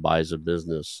entrepreneur buys a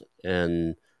business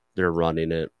and they're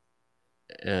running it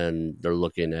and they're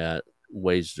looking at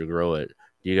ways to grow it.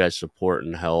 Do you guys support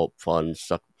and help fund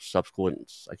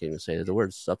subsequent, I can't even say the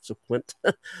word, subsequent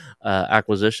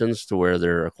acquisitions to where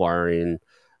they're acquiring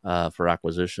for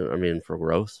acquisition, for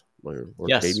growth? Or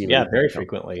Yes. Yeah, very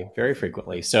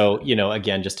frequently. So,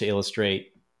 again, just to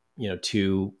illustrate,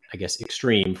 two, I guess,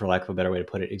 extreme, for lack of a better way to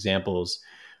put it, examples.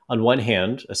 On one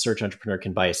hand, a search entrepreneur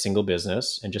can buy a single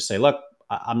business and just say, look,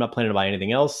 I'm not planning to buy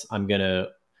anything else. I'm going to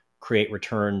create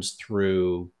returns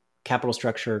through capital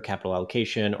structure, capital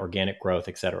allocation, organic growth,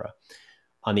 et cetera.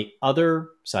 On the other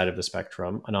side of the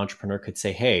spectrum, an entrepreneur could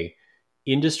say, hey,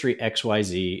 industry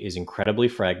XYZ is incredibly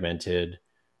fragmented.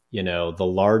 The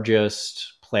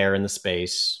largest player in the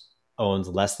space owns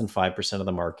less than 5% of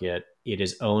the market. It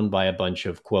is owned by a bunch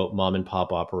of, quote, mom and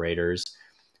pop operators.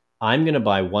 I'm going to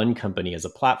buy one company as a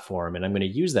platform, and I'm going to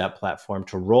use that platform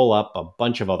to roll up a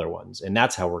bunch of other ones. And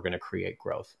that's how we're going to create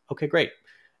growth. Okay, great.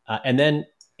 And then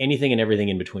anything and everything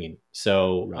in between.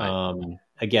 So right.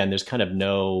 Again, there's kind of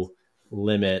no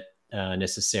limit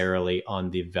necessarily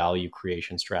on the value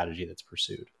creation strategy that's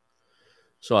pursued.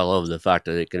 So I love the fact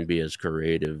that it can be as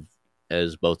creative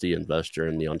as both the investor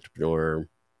and the entrepreneur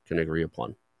can agree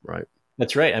upon, right?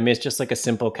 That's right. It's just like a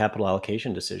simple capital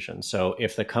allocation decision. So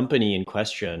if the company in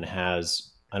question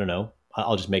has, I don't know,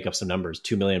 I'll just make up some numbers,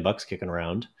 $2 million kicking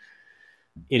around,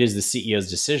 it is the CEO's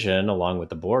decision along with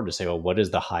the board to say, well, what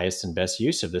is the highest and best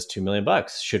use of this $2 million?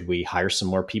 Should we hire some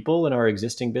more people in our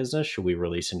existing business? Should we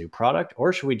release a new product,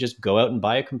 or should we just go out and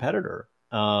buy a competitor?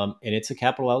 And it's a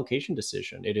capital allocation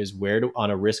decision. It is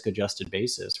on a risk adjusted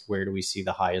basis, where do we see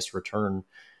the highest return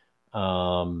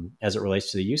as it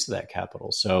relates to the use of that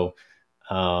capital? So,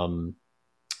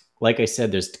 like I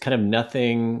said, there's kind of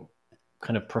nothing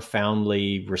kind of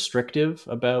profoundly restrictive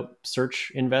about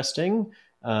search investing.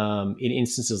 In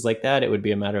instances like that, it would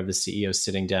be a matter of the CEO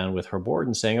sitting down with her board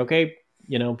and saying, okay,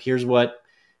 here's what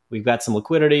we've got, some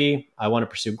liquidity. I want to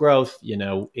pursue growth.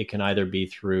 It can either be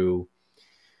through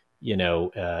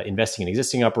investing in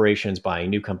existing operations, buying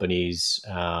new companies,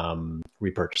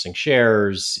 repurchasing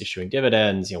shares, issuing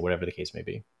dividends, whatever the case may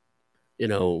be.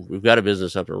 We've got a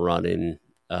business up and running.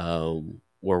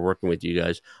 We're working with you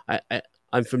guys.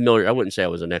 I'm familiar. I wouldn't say I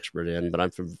was an expert in, but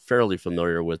I'm fairly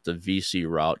familiar with the VC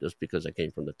route just because I came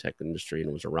from the tech industry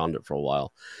and was around it for a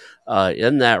while.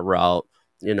 In that route,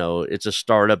 it's a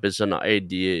startup, it's an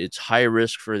idea, it's high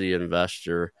risk for the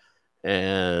investor,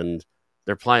 and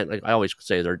they're playing, like I always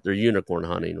say, they're unicorn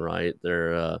hunting, right?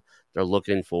 They're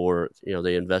looking for,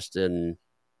 they invest in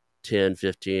 10,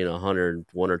 15, 100,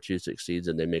 one or two succeeds,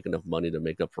 and they make enough money to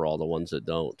make up for all the ones that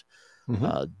don't.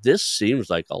 Mm-hmm. This seems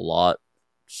like a lot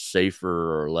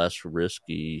safer or less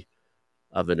risky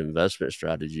of an investment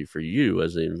strategy for you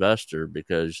as an investor,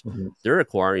 because Mm-hmm. they're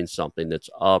acquiring something that's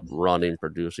up, running,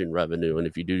 producing revenue. And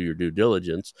if you do your due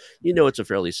diligence, it's a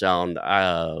fairly sound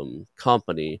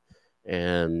company.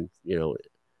 And,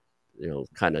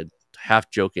 kind of half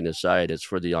joking aside, it's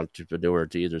for the entrepreneur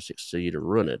to either succeed or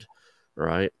ruin it.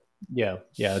 Right. Yeah,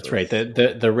 that's So, right.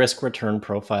 The risk return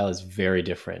profile is very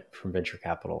different from venture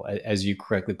capital. As you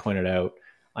correctly pointed out,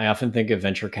 I often think of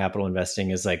venture capital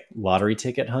investing as like lottery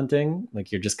ticket hunting.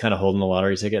 Like you're just kind of holding the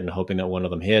lottery ticket and hoping that one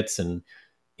of them hits. And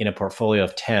in a portfolio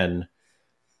of 10,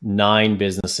 9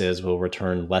 businesses will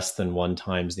return less than 1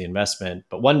 times the investment,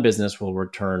 but one business will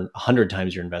return 100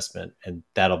 times your investment, and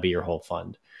that'll be your whole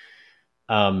fund.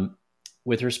 Um,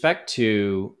 with respect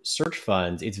to search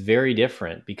funds, it's very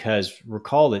different because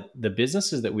recall that the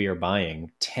businesses that we are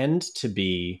buying tend to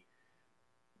be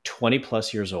 20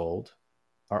 plus years old,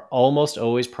 are almost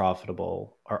always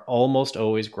profitable, are almost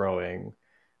always growing,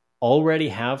 already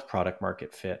have product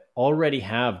market fit, already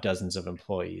have dozens of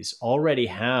employees, already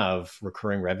have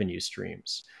recurring revenue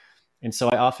streams. And so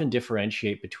I often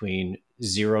differentiate between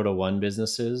 0 to 1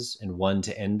 businesses and 1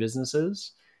 to N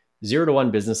businesses. 0 to 1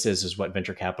 businesses is what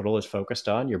venture capital is focused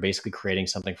on. You're basically creating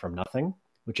something from nothing,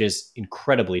 which is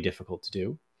incredibly difficult to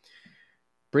do.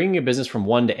 Bringing a business from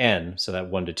 1 to N, so that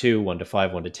 1 to 2, 1 to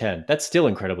 5, 1 to 10, that's still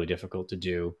incredibly difficult to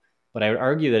do. But I would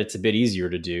argue that it's a bit easier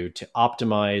to do to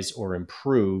optimize or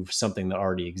improve something that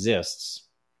already exists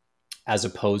as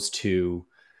opposed to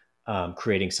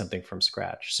creating something from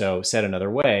scratch. So, said another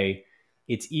way,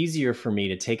 it's easier for me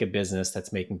to take a business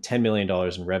that's making $10 million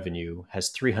in revenue, has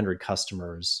 300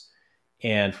 customers,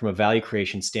 and from a value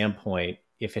creation standpoint,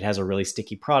 if it has a really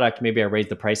sticky product, maybe I raise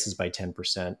the prices by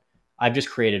 10%. I've just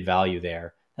created value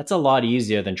there. That's a lot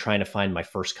easier than trying to find my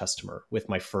first customer with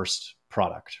my first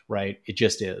product, right? It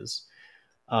just is.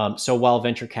 So while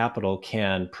venture capital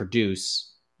can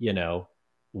produce,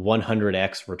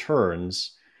 100x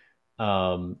returns,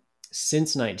 um,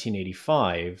 since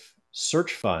 1985,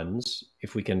 search funds,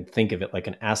 if we can think of it like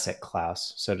an asset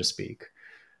class, so to speak,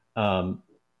 um,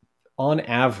 on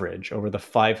average, over the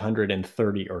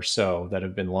 530 or so that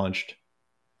have been launched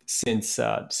since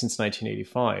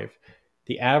 1985,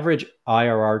 the average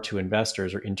IRR to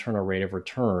investors or internal rate of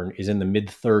return is in the mid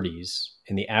 30s,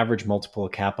 and the average multiple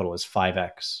of capital is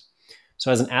 5x.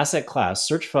 So, as an asset class,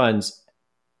 search funds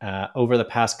over the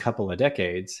past couple of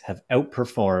decades have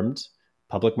outperformed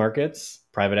public markets,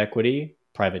 private equity,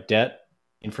 private debt,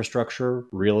 infrastructure,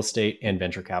 real estate, and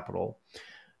venture capital.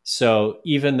 So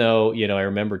even though, I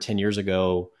remember 10 years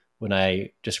ago when I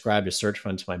described a search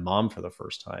fund to my mom for the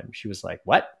first time, she was like,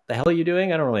 "What the hell are you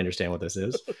doing? I don't really understand what this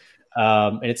is."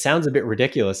 And it sounds a bit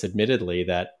ridiculous, admittedly,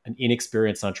 that an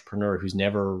inexperienced entrepreneur who's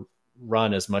never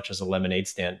run as much as a lemonade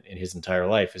stand in his entire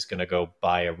life is going to go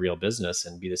buy a real business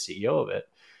and be the CEO of it.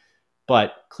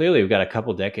 But clearly, we've got a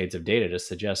couple decades of data to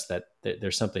suggest that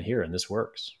there's something here and this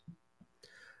works.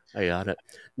 I got it.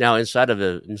 Now, inside of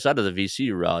the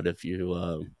VC route, if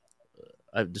you,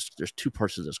 there's 2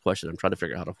 parts of this question. I'm trying to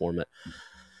figure out how to form it.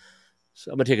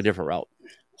 So I'm gonna take a different route.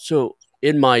 So,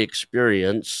 in my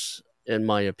experience, in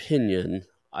my opinion,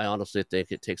 I honestly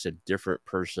think it takes a different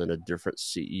person, a different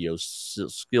CEO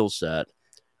skill set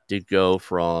to go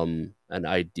from an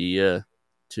idea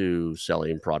to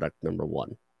selling product number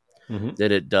one Mm-hmm.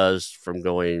 than it does from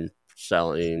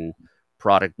selling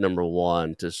product number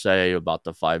one to say about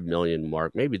the 5 million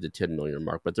mark, maybe the 10 million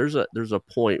mark. But there's a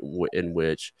point in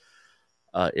which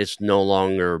it's no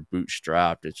longer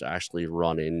bootstrapped; it's actually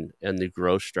running, and the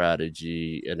growth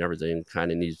strategy and everything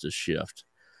kind of needs to shift.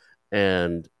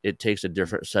 And it takes a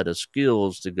different set of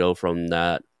skills to go from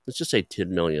that, let's just say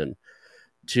 10 million,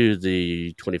 to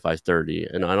the 25, 30.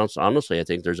 And honestly, I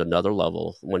think there's another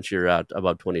level. Once you're at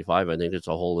about 25, I think it's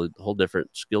a whole different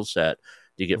skill set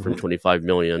to get from Mm-hmm. 25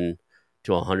 million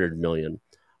to 100 million.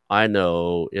 I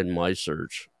know in my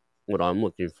search what I'm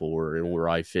looking for and where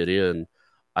I fit in.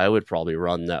 I would probably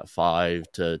run that 5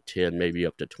 to 10, maybe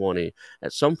up to 20.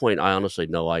 At some point, I honestly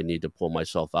know I need to pull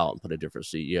myself out and put a different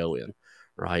CEO in,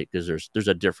 right? Because there's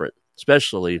a different,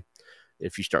 especially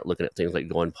if you start looking at things like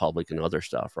going public and other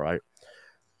stuff, right?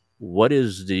 What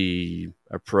is the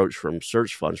approach from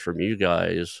search funds from you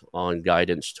guys on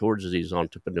guidance towards these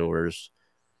entrepreneurs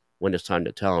when it's time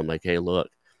to tell them, like, hey, look,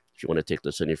 if you want to take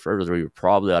this any further, we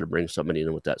probably ought to bring somebody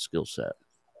in with that skill set?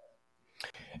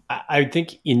 I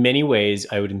think in many ways,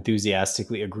 I would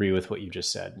enthusiastically agree with what you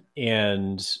just said.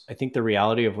 And I think the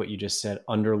reality of what you just said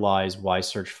underlies why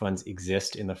search funds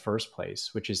exist in the first place,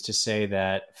 which is to say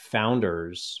that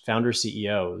founder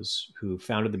CEOs who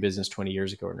founded the business 20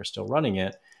 years ago and are still running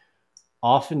it,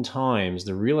 oftentimes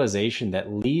the realization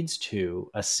that leads to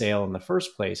a sale in the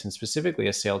first place, and specifically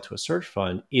a sale to a search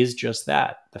fund, is just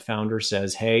that. The founder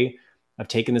says, hey, I've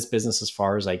taken this business as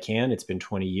far as I can. It's been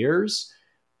 20 years.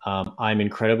 I'm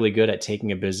incredibly good at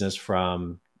taking a business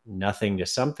from nothing to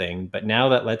something. But now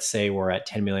that, let's say, we're at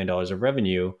 $10 million of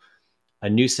revenue, a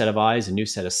new set of eyes, a new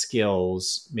set of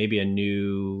skills, maybe a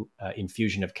new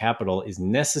infusion of capital is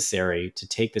necessary to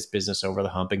take this business over the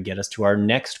hump and get us to our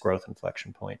next growth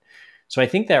inflection point. So I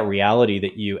think that reality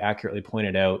that you accurately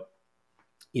pointed out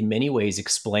in many ways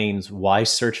explains why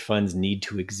search funds need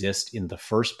to exist in the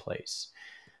first place.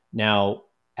 Now,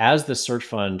 as the search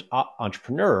fund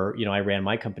entrepreneur, I ran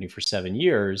my company for 7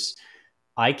 years.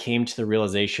 I came to the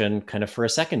realization kind of for a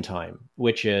second time,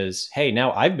 which is, hey,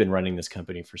 now I've been running this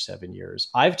company for 7 years.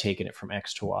 I've taken it from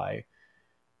X to Y.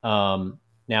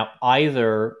 Now,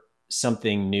 either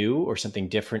something new or something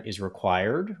different is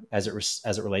required as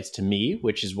it relates to me,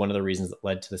 which is one of the reasons that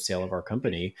led to the sale of our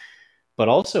company. But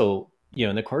also,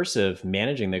 in the course of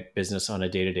managing the business on a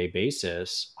day-to-day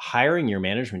basis, hiring your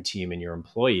management team and your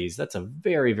employees, that's a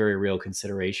very, very real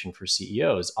consideration for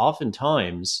CEOs.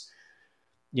 Oftentimes,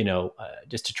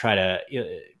 just to try to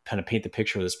kind of paint the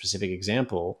picture with a specific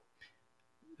example,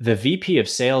 the VP of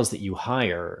sales that you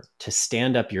hire to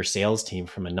stand up your sales team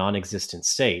from a non-existent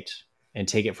state and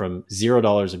take it from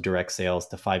 $0 of direct sales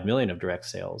to 5 million of direct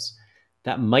sales,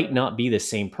 that might not be the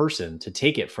same person to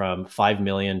take it from 5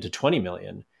 million to 20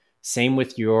 million. Same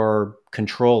with your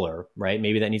controller, right?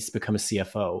 Maybe that needs to become a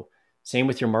CFO. Same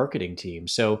with your marketing team.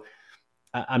 So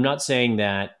I'm not saying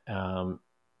that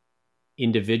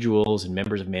individuals and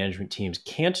members of management teams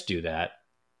can't do that,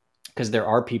 because there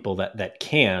are people that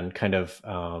can kind of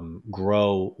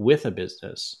grow with a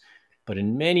business. But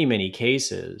in many, many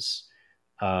cases,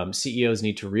 CEOs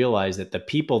need to realize that the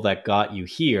people that got you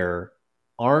here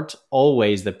aren't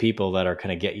always the people that are going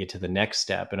to get you to the next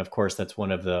step. And of course, that's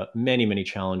one of the many, many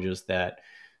challenges that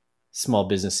small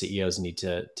business CEOs need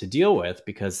to deal with,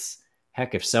 because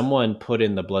heck, if someone put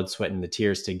in the blood, sweat, and the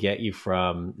tears to get you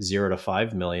from 0 to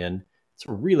 5 million, it's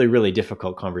a really, really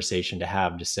difficult conversation to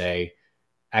have, to say,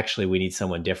 actually, we need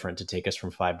someone different to take us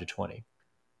from 5 to 20.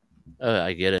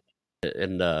 I get it.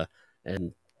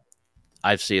 And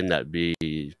I've seen that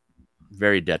be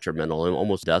very detrimental and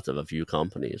almost death of a few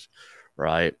companies,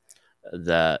 right?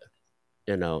 That,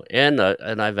 and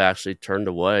I've actually turned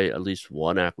away at least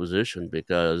one acquisition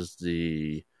because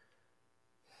the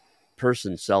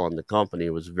person selling the company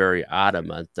was very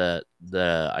adamant that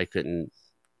I couldn't,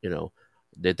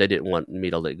 that they didn't want me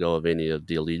to let go of any of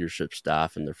the leadership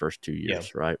staff in the first 2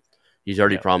 years, right? He's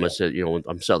already promised it. They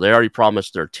already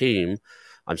promised their team,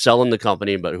 I'm selling the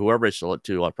company, but whoever I sell it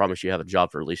to, I promise you have a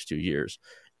job for at least 2 years.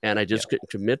 And I just couldn't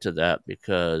commit to that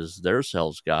because their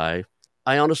sales guy,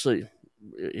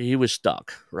 he was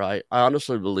stuck, right? I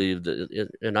honestly believe that,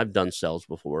 and I've done sales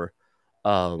before.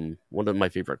 One of my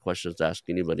favorite questions to ask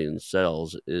anybody in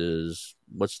sales is,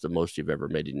 what's the most you've ever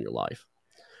made in your life?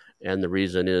 And the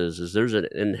reason is there's an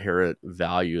inherent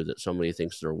value that somebody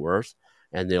thinks they're worth,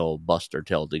 and they'll bust their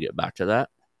tail to get back to that.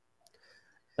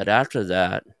 But after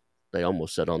that, they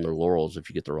almost sit on their laurels if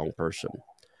you get the wrong person.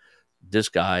 This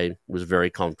guy was very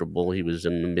comfortable. He was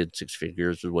in the mid six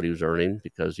figures of what he was earning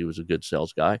because he was a good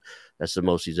sales guy. That's the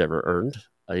most he's ever earned.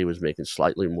 He was making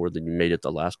slightly more than he made at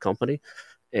the last company,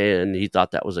 and he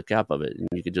thought that was a cap of it. And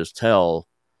you could just tell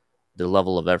the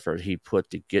level of effort he put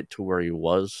to get to where he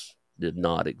was did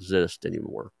not exist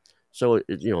anymore. So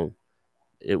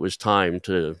it was time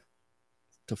to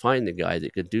find the guy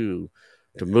that could to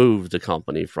move the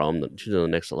company to the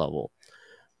next level.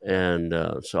 And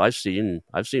so I've seen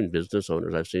business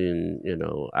owners, I've seen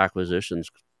acquisitions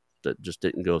that just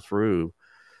didn't go through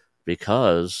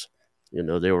because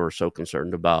they were so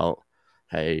concerned about,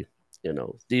 hey,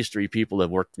 these 3 people have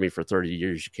worked for me for 30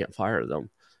 years, you can't fire them.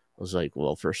 I was like,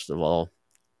 well, first of all,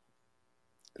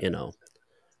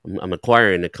 I'm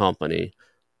acquiring a company.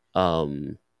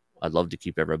 I'd love to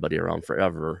keep everybody around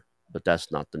forever, but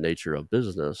that's not the nature of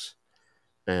business.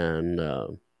 And,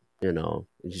 you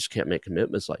just can't make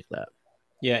commitments like that.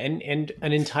 Yeah, and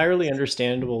an entirely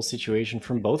understandable situation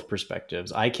from both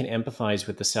perspectives. I can empathize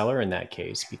with the seller in that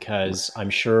case because I'm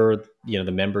sure, the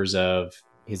members of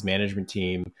his management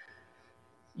team,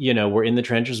 were in the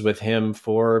trenches with him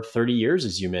for 30 years,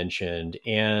 as you mentioned,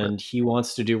 Right. and he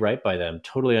wants to do right by them.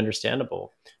 Totally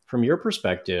understandable. From your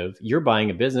perspective, you're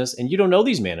buying a business and you don't know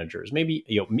these managers. Maybe,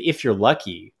 if you're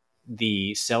lucky,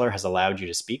 the seller has allowed you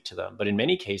to speak to them. But in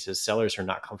many cases, sellers are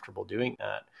not comfortable doing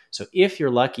that. So if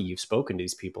you're lucky, you've spoken to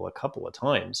these people a couple of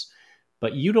times,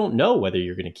 but you don't know whether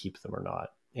you're going to keep them or not.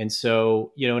 And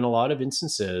so, in a lot of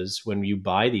instances, when you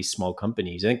buy these small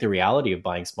companies, I think the reality of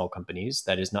buying small companies,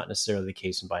 that is not necessarily the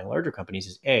case in buying larger companies,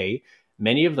 is A,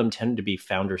 many of them tend to be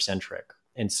founder centric.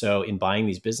 And so, in buying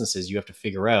these businesses, you have to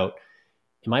figure out,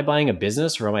 am I buying a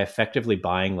business or am I effectively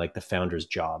buying like the founder's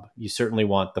job? You certainly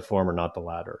want the former, not the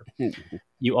latter.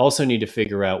 You also need to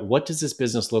figure out, what does this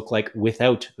business look like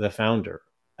without the founder?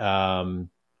 Um,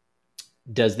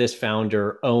 does this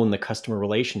founder own the customer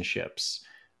relationships?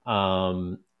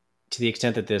 To the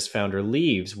extent that this founder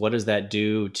leaves, what does that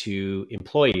do to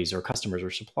employees or customers or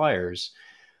suppliers?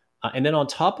 And then on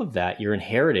top of that, you're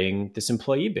inheriting this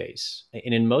employee base.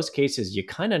 And in most cases, you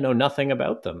kind of know nothing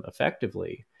about them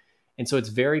effectively. And so it's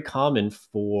very common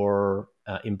for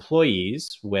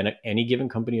employees, when any given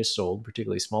company is sold,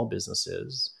 particularly small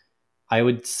businesses, I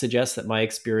would suggest that my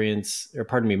experience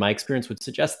would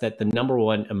suggest that the number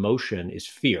one emotion is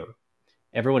fear.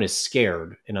 Everyone is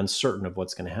scared and uncertain of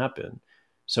what's going to happen.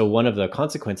 So one of the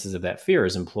consequences of that fear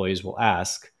is employees will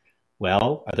ask,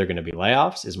 well, are there going to be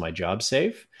layoffs? Is my job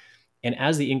safe? And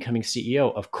as the incoming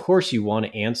CEO, of course, you want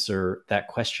to answer that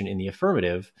question in the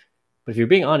affirmative. But if you're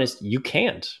being honest, you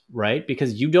can't, right?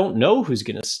 Because you don't know who's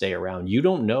going to stay around. You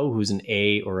don't know who's an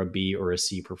A or a B or a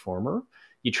C performer.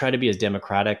 You try to be as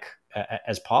democratic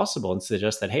as possible and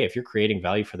suggest that, hey, if you're creating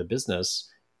value for the business,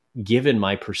 given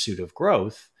my pursuit of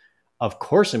growth, of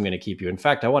course I'm going to keep you. In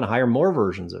fact, I want to hire more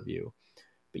versions of you.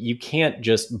 But you can't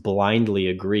just blindly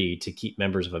agree to keep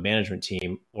members of a management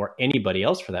team or anybody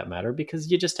else for that matter, because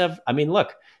you just have, I mean,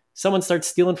 look, someone starts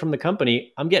stealing from the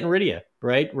company, I'm getting rid of you,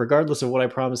 right? Regardless of what I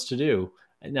promised to do.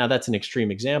 Now that's an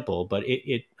extreme example, but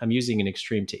I'm using an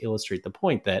extreme to illustrate the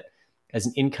point that as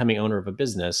an incoming owner of a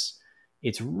business,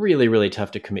 it's really, really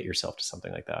tough to commit yourself to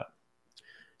something like that.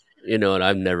 And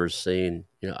I've never seen,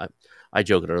 I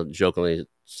jokingly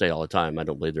say all the time, I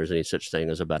don't believe there's any such thing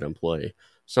as a bad employee.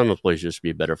 Some employees just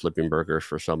be better flipping burgers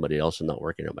for somebody else and not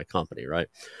working at my company, right?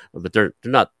 But they're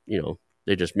not,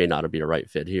 they just may not be a right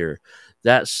fit here.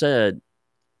 That said,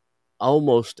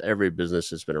 almost every business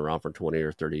that's been around for 20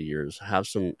 or 30 years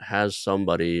has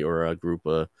somebody or a group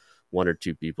of one or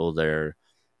two people there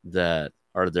that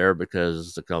are there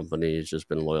because the company has just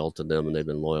been loyal to them and they've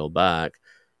been loyal back.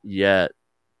 Yet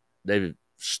they've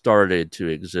started to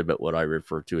exhibit what I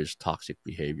refer to as toxic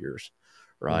behaviors,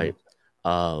 right?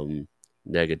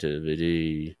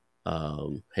 Negativity.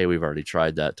 Hey, we've already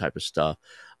tried that type of stuff.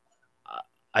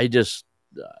 I just,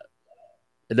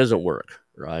 it doesn't work,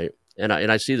 right? And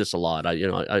I see this a lot. I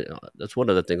that's one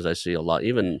of the things I see a lot.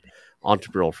 Even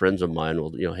entrepreneurial friends of mine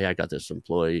will, hey, I got this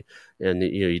employee, and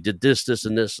you did this,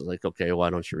 and this. Like, okay, why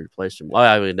don't you replace him? Well,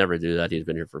 I would never do that. He's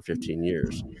been here for 15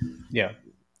 years, Yeah.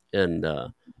 and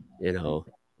you know,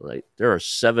 like there are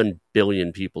 7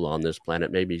 billion people on this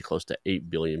planet, maybe close to 8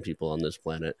 billion people on this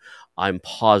planet. I'm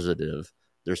positive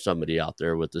there's somebody out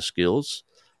there with the skills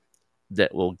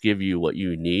that will give you what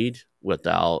you need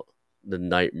without the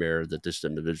nightmare that this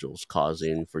individual is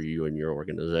causing for you and your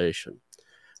organization.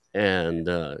 And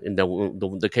in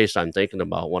the case I'm thinking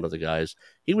about, one of the guys,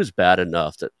 he was bad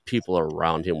enough that people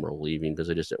around him were leaving because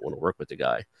they just didn't want to work with the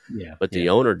guy. Yeah. But the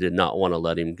Yeah. owner did not want to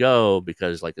let him go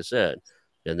because, like I said,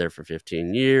 been there for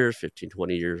 15 years, 15,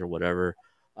 20 years or whatever,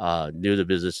 knew the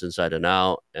business inside and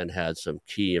out, and had some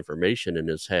key information in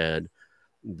his head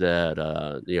that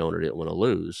the owner didn't want to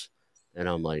lose. And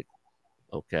I'm like,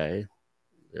 okay,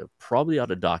 probably ought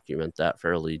to document that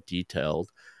fairly detailed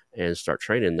and start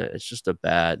training that. It's just a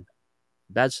bad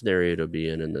scenario to be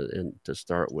in to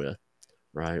start with,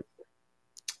 right?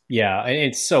 Yeah, and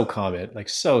it's so common, like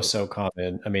so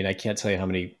common. I mean, I can't tell you how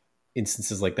many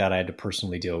instances like that I had to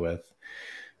personally deal with.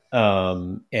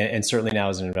 And certainly now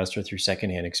as an investor through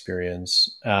secondhand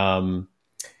experience.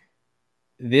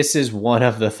 This is one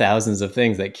of the thousands of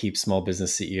things that keep small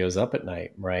business CEOs up at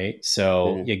night, right?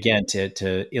 So Mm-hmm. again,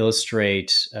 to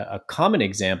illustrate a common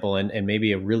example and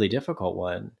maybe a really difficult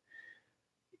one,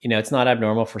 it's not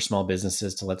abnormal for small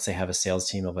businesses to, let's say, have a sales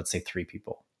team of, let's say, 3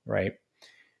 people, right?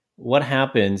 what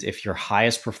happens if your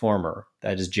highest performer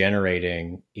that is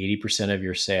generating 80% of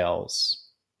your sales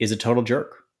is a total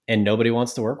jerk and nobody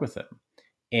wants to work with him?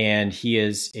 And he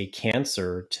is a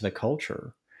cancer to the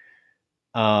culture.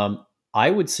 I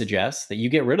would suggest that you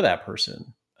get rid of that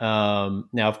person. Now,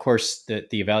 of course, the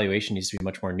evaluation needs to be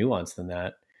much more nuanced than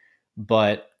that.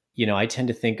 But I tend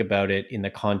to think about it in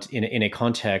a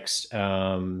context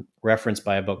referenced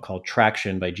by a book called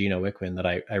Traction by Gino Wickman that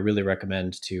I really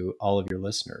recommend to all of your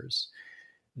listeners.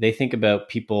 They think about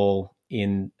people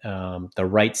in the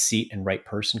right seat and right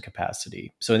person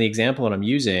capacity. So in the example that I'm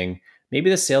using, maybe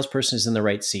the salesperson is in the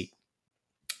right seat.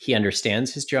 He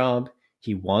understands his job,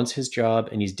 he wants his job,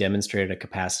 and he's demonstrated a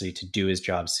capacity to do his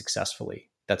job successfully.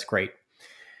 That's great.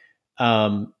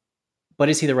 But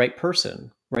is he the right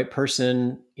person? Right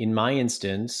person, in my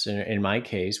instance, in my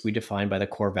case, we define by the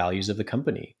core values of the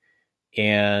company.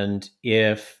 And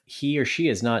if he or she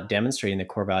is not demonstrating the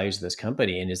core values of this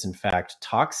company and is in fact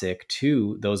toxic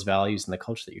to those values and the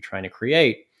culture that you're trying to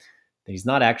create, then he's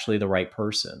not actually the right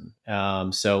person.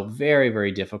 So very,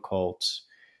 very difficult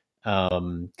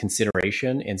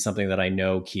consideration, and something that I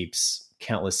know keeps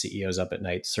countless CEOs up at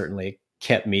night. Certainly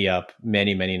kept me up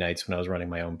many, many nights when I was running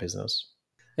my own business.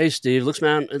 Hey, Steve. It looks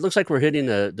like we're hitting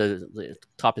the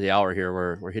top of the hour here.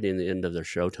 We're hitting the end of the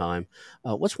show time.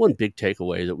 What's one big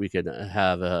takeaway that we could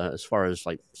have as far as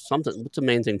like something? What's the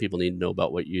main thing people need to know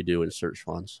about what you do in search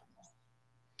funds?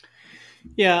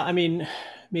 Yeah, I mean,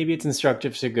 maybe it's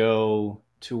instructive to go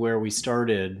to where we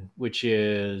started, which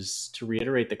is to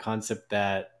reiterate the concept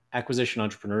that acquisition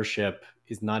entrepreneurship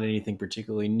is not anything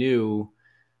particularly new.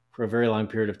 For a very long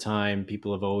period of time,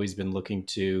 people have always been looking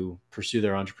to pursue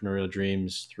their entrepreneurial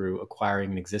dreams through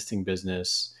acquiring an existing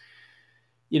business.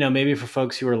 Maybe for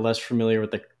folks who are less familiar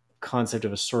with the concept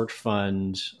of a search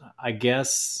fund, I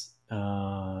guess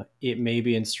it may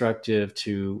be instructive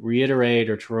to reiterate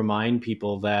or to remind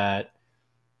people that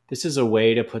this is a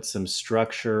way to put some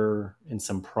structure and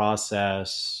some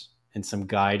process and some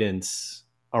guidance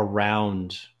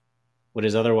around what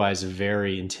is otherwise a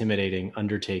very intimidating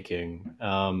undertaking.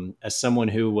 As someone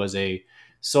who was a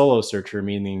solo searcher,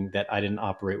 meaning that I didn't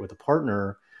operate with a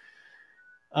partner,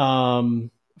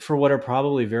 for what are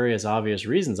probably various obvious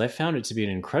reasons, I found it to be an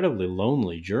incredibly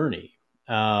lonely journey.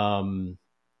 For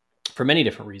many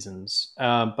different reasons.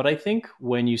 But I think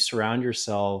when you surround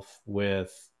yourself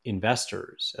with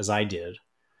investors, as I did,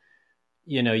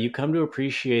 you come to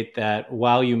appreciate that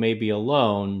while you may be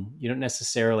alone, you don't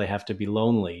necessarily have to be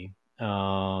lonely.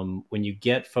 When you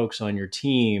get folks on your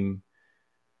team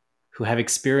who have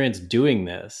experience doing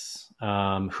this,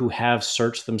 who have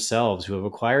searched themselves, who have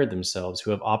acquired themselves, who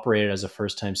have operated as a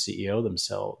first-time CEO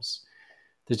themselves,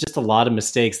 there's just a lot of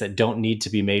mistakes that don't need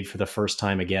to be made for the first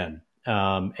time again.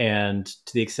 And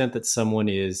to the extent that someone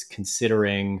is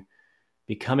considering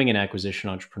becoming an acquisition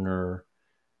entrepreneur,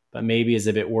 but maybe is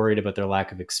a bit worried about their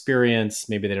lack of experience,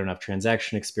 maybe they don't have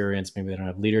transaction experience, maybe they don't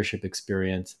have leadership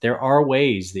experience, there are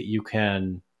ways that you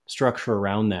can structure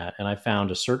around that. And I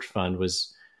found a search fund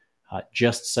was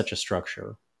just such a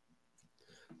structure.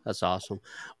 That's awesome.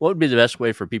 What would be the best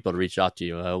way for people to reach out to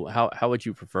you? How would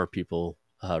you prefer people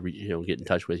get in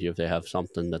touch with you if they have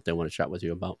something that they want to chat with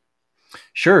you about?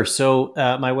 Sure. So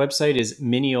my website is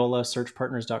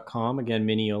mineolasearchpartners.com. Again,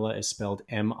 Mineola is spelled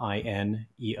Mineola.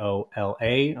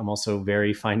 I'm also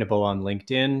very findable on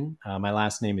LinkedIn. My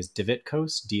last name is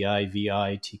Divitkos,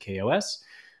 Divitkos.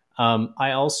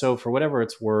 I also, for whatever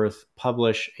it's worth,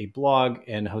 publish a blog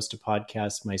and host a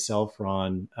podcast myself,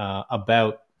 Ron,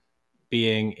 about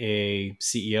being a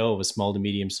CEO of a small to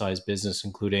medium sized business,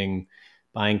 including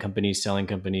buying companies, selling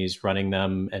companies, running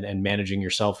them, and managing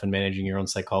yourself and managing your own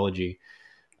psychology.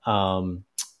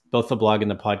 Both the blog and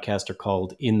the podcast are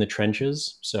called In the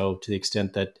Trenches. So to the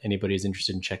extent that anybody is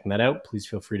interested in checking that out, please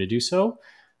feel free to do so.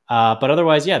 But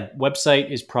otherwise, yeah, website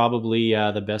is probably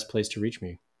the best place to reach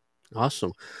me.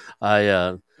 Awesome.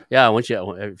 I want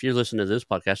you, if you're listening to this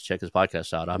podcast, check his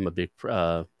podcast out. I'm a big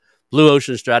blue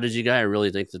ocean strategy guy. I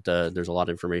really think that there's a lot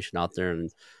of information out there, and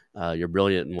you're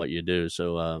brilliant in what you do.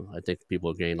 So I think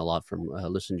people gain a lot from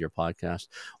listening to your podcast.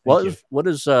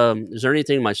 Is there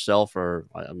anything myself, or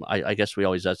I guess we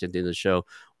always ask at the end of the show,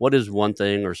 what is one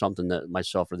thing or something that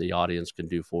myself or the audience can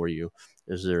do for you?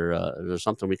 Is there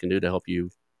something we can do to help you,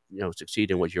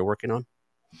 succeed in what you're working on?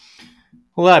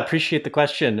 Well, I appreciate the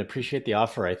question. Appreciate the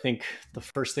offer. I think the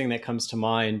first thing that comes to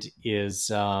mind is,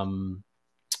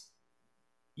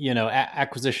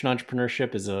 acquisition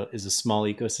entrepreneurship is a small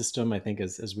ecosystem. I think,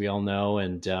 as we all know,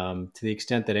 and to the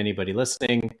extent that anybody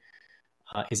listening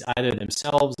is either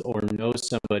themselves or knows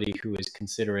somebody who is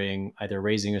considering either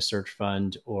raising a search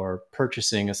fund or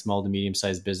purchasing a small to medium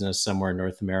sized business somewhere in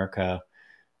North America,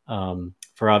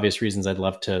 For obvious reasons, I'd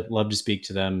love to speak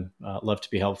to them, love to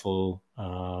be helpful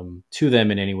to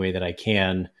them in any way that I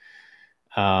can.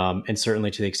 And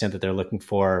certainly to the extent that they're looking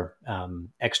for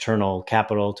external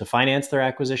capital to finance their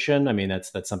acquisition. I mean,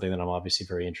 that's something that I'm obviously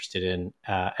very interested in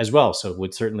as well. So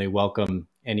would certainly welcome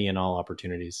any and all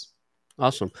opportunities.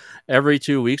 Awesome. Every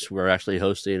 2 weeks, we're actually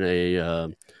hosting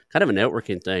a kind of a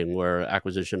networking thing where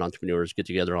acquisition entrepreneurs get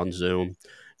together on Zoom,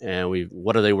 and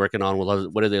what are they working on?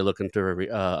 What are they looking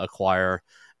to acquire?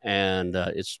 And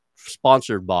it's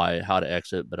sponsored by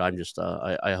How2Exit, but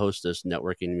I host this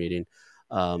networking meeting.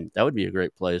 That would be a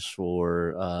great place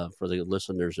for the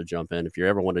listeners to jump in. If you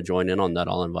ever want to join in on that,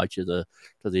 I'll invite you to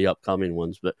the upcoming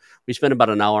ones. But we spend about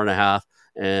an hour and a half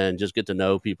and just get to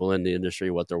know people in the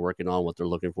industry, what they're working on, what they're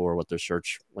looking for, what their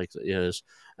search is.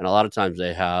 And a lot of times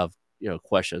they have,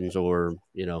 questions or,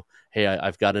 hey,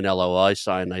 I've got an LOI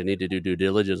signed. I need to do due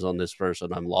diligence on this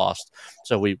person. I'm lost.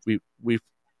 So we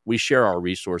share our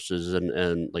resources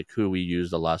and like who we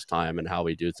used the last time and how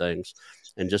we do things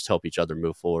and just help each other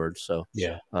move forward. So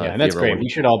yeah, and that's great. We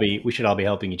should all be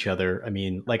helping each other. I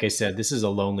mean, like I said, this is a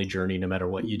lonely journey no matter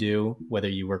what you do, whether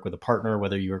you work with a partner,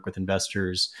 whether you work with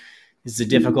investors. It's a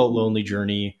difficult, lonely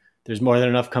journey. There's more than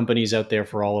enough companies out there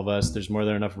for all of us. There's more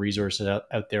than enough resources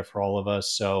out there for all of us.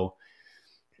 So,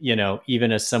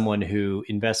 even as someone who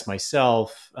invests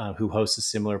myself, who hosts a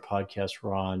similar podcast,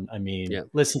 Ron, I mean,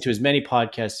 listen to as many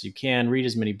podcasts as you can, read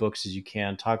as many books as you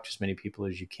can, talk to as many people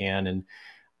as you can. And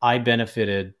I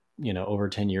benefited, over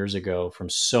 10 years ago from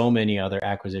so many other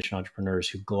acquisition entrepreneurs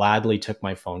who gladly took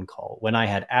my phone call when I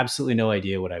had absolutely no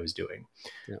idea what I was doing.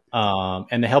 Yeah.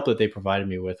 And the help that they provided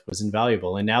me with was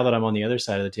invaluable. And now that I'm on the other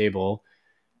side of the table,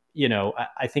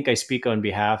 I think I speak on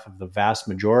behalf of the vast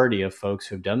majority of folks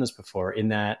who have done this before, in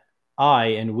that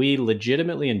we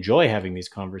legitimately enjoy having these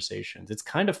conversations. It's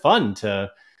kind of fun to,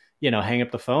 hang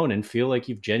up the phone and feel like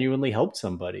you've genuinely helped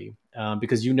somebody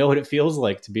because you know what it feels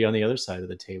like to be on the other side of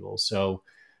the table. So,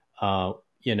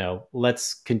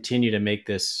 let's continue to make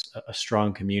this a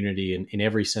strong community in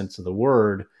every sense of the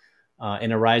word.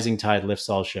 And a rising tide lifts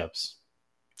all ships.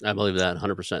 I believe that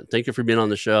 100%. Thank you for being on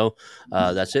the show.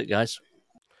 That's it, guys.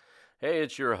 Hey,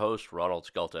 it's your host, Ronald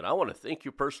Skelton. I want to thank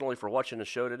you personally for watching the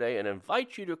show today and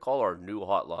invite you to call our new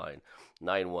hotline,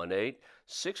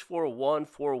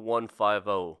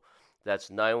 918-641-4150.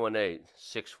 That's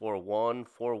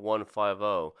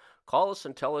 918-641-4150. Call us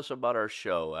and tell us about our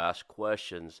show, ask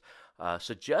questions,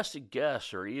 suggested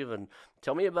guests, or even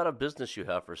tell me about a business you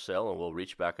have for sale, and we'll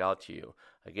reach back out to you.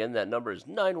 Again, that number is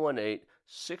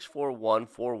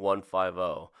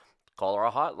 918-641-4150. Call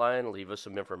our hotline, leave us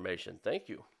some information. Thank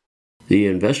you. The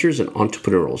Investors and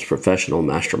Entrepreneurs Professional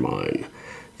Mastermind.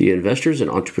 The Investors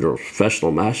and Entrepreneurs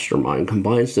Professional Mastermind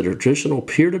combines the traditional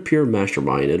peer-to-peer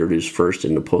mastermind introduced first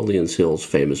in Napoleon Hill's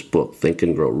famous book, Think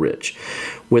and Grow Rich,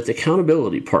 with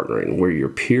accountability partnering, where your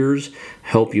peers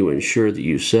help you ensure that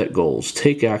you set goals,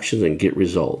 take actions, and get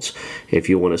results. If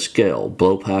you want to scale,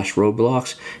 blow past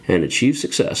roadblocks, and achieve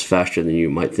success faster than you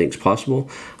might think is possible,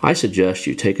 I suggest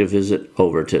you take a visit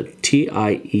over to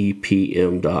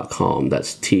TIEPM.com.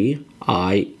 That's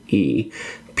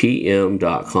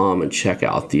TIEPM.com and check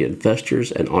out the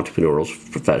Investors and Entrepreneurs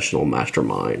Professional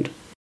Mastermind.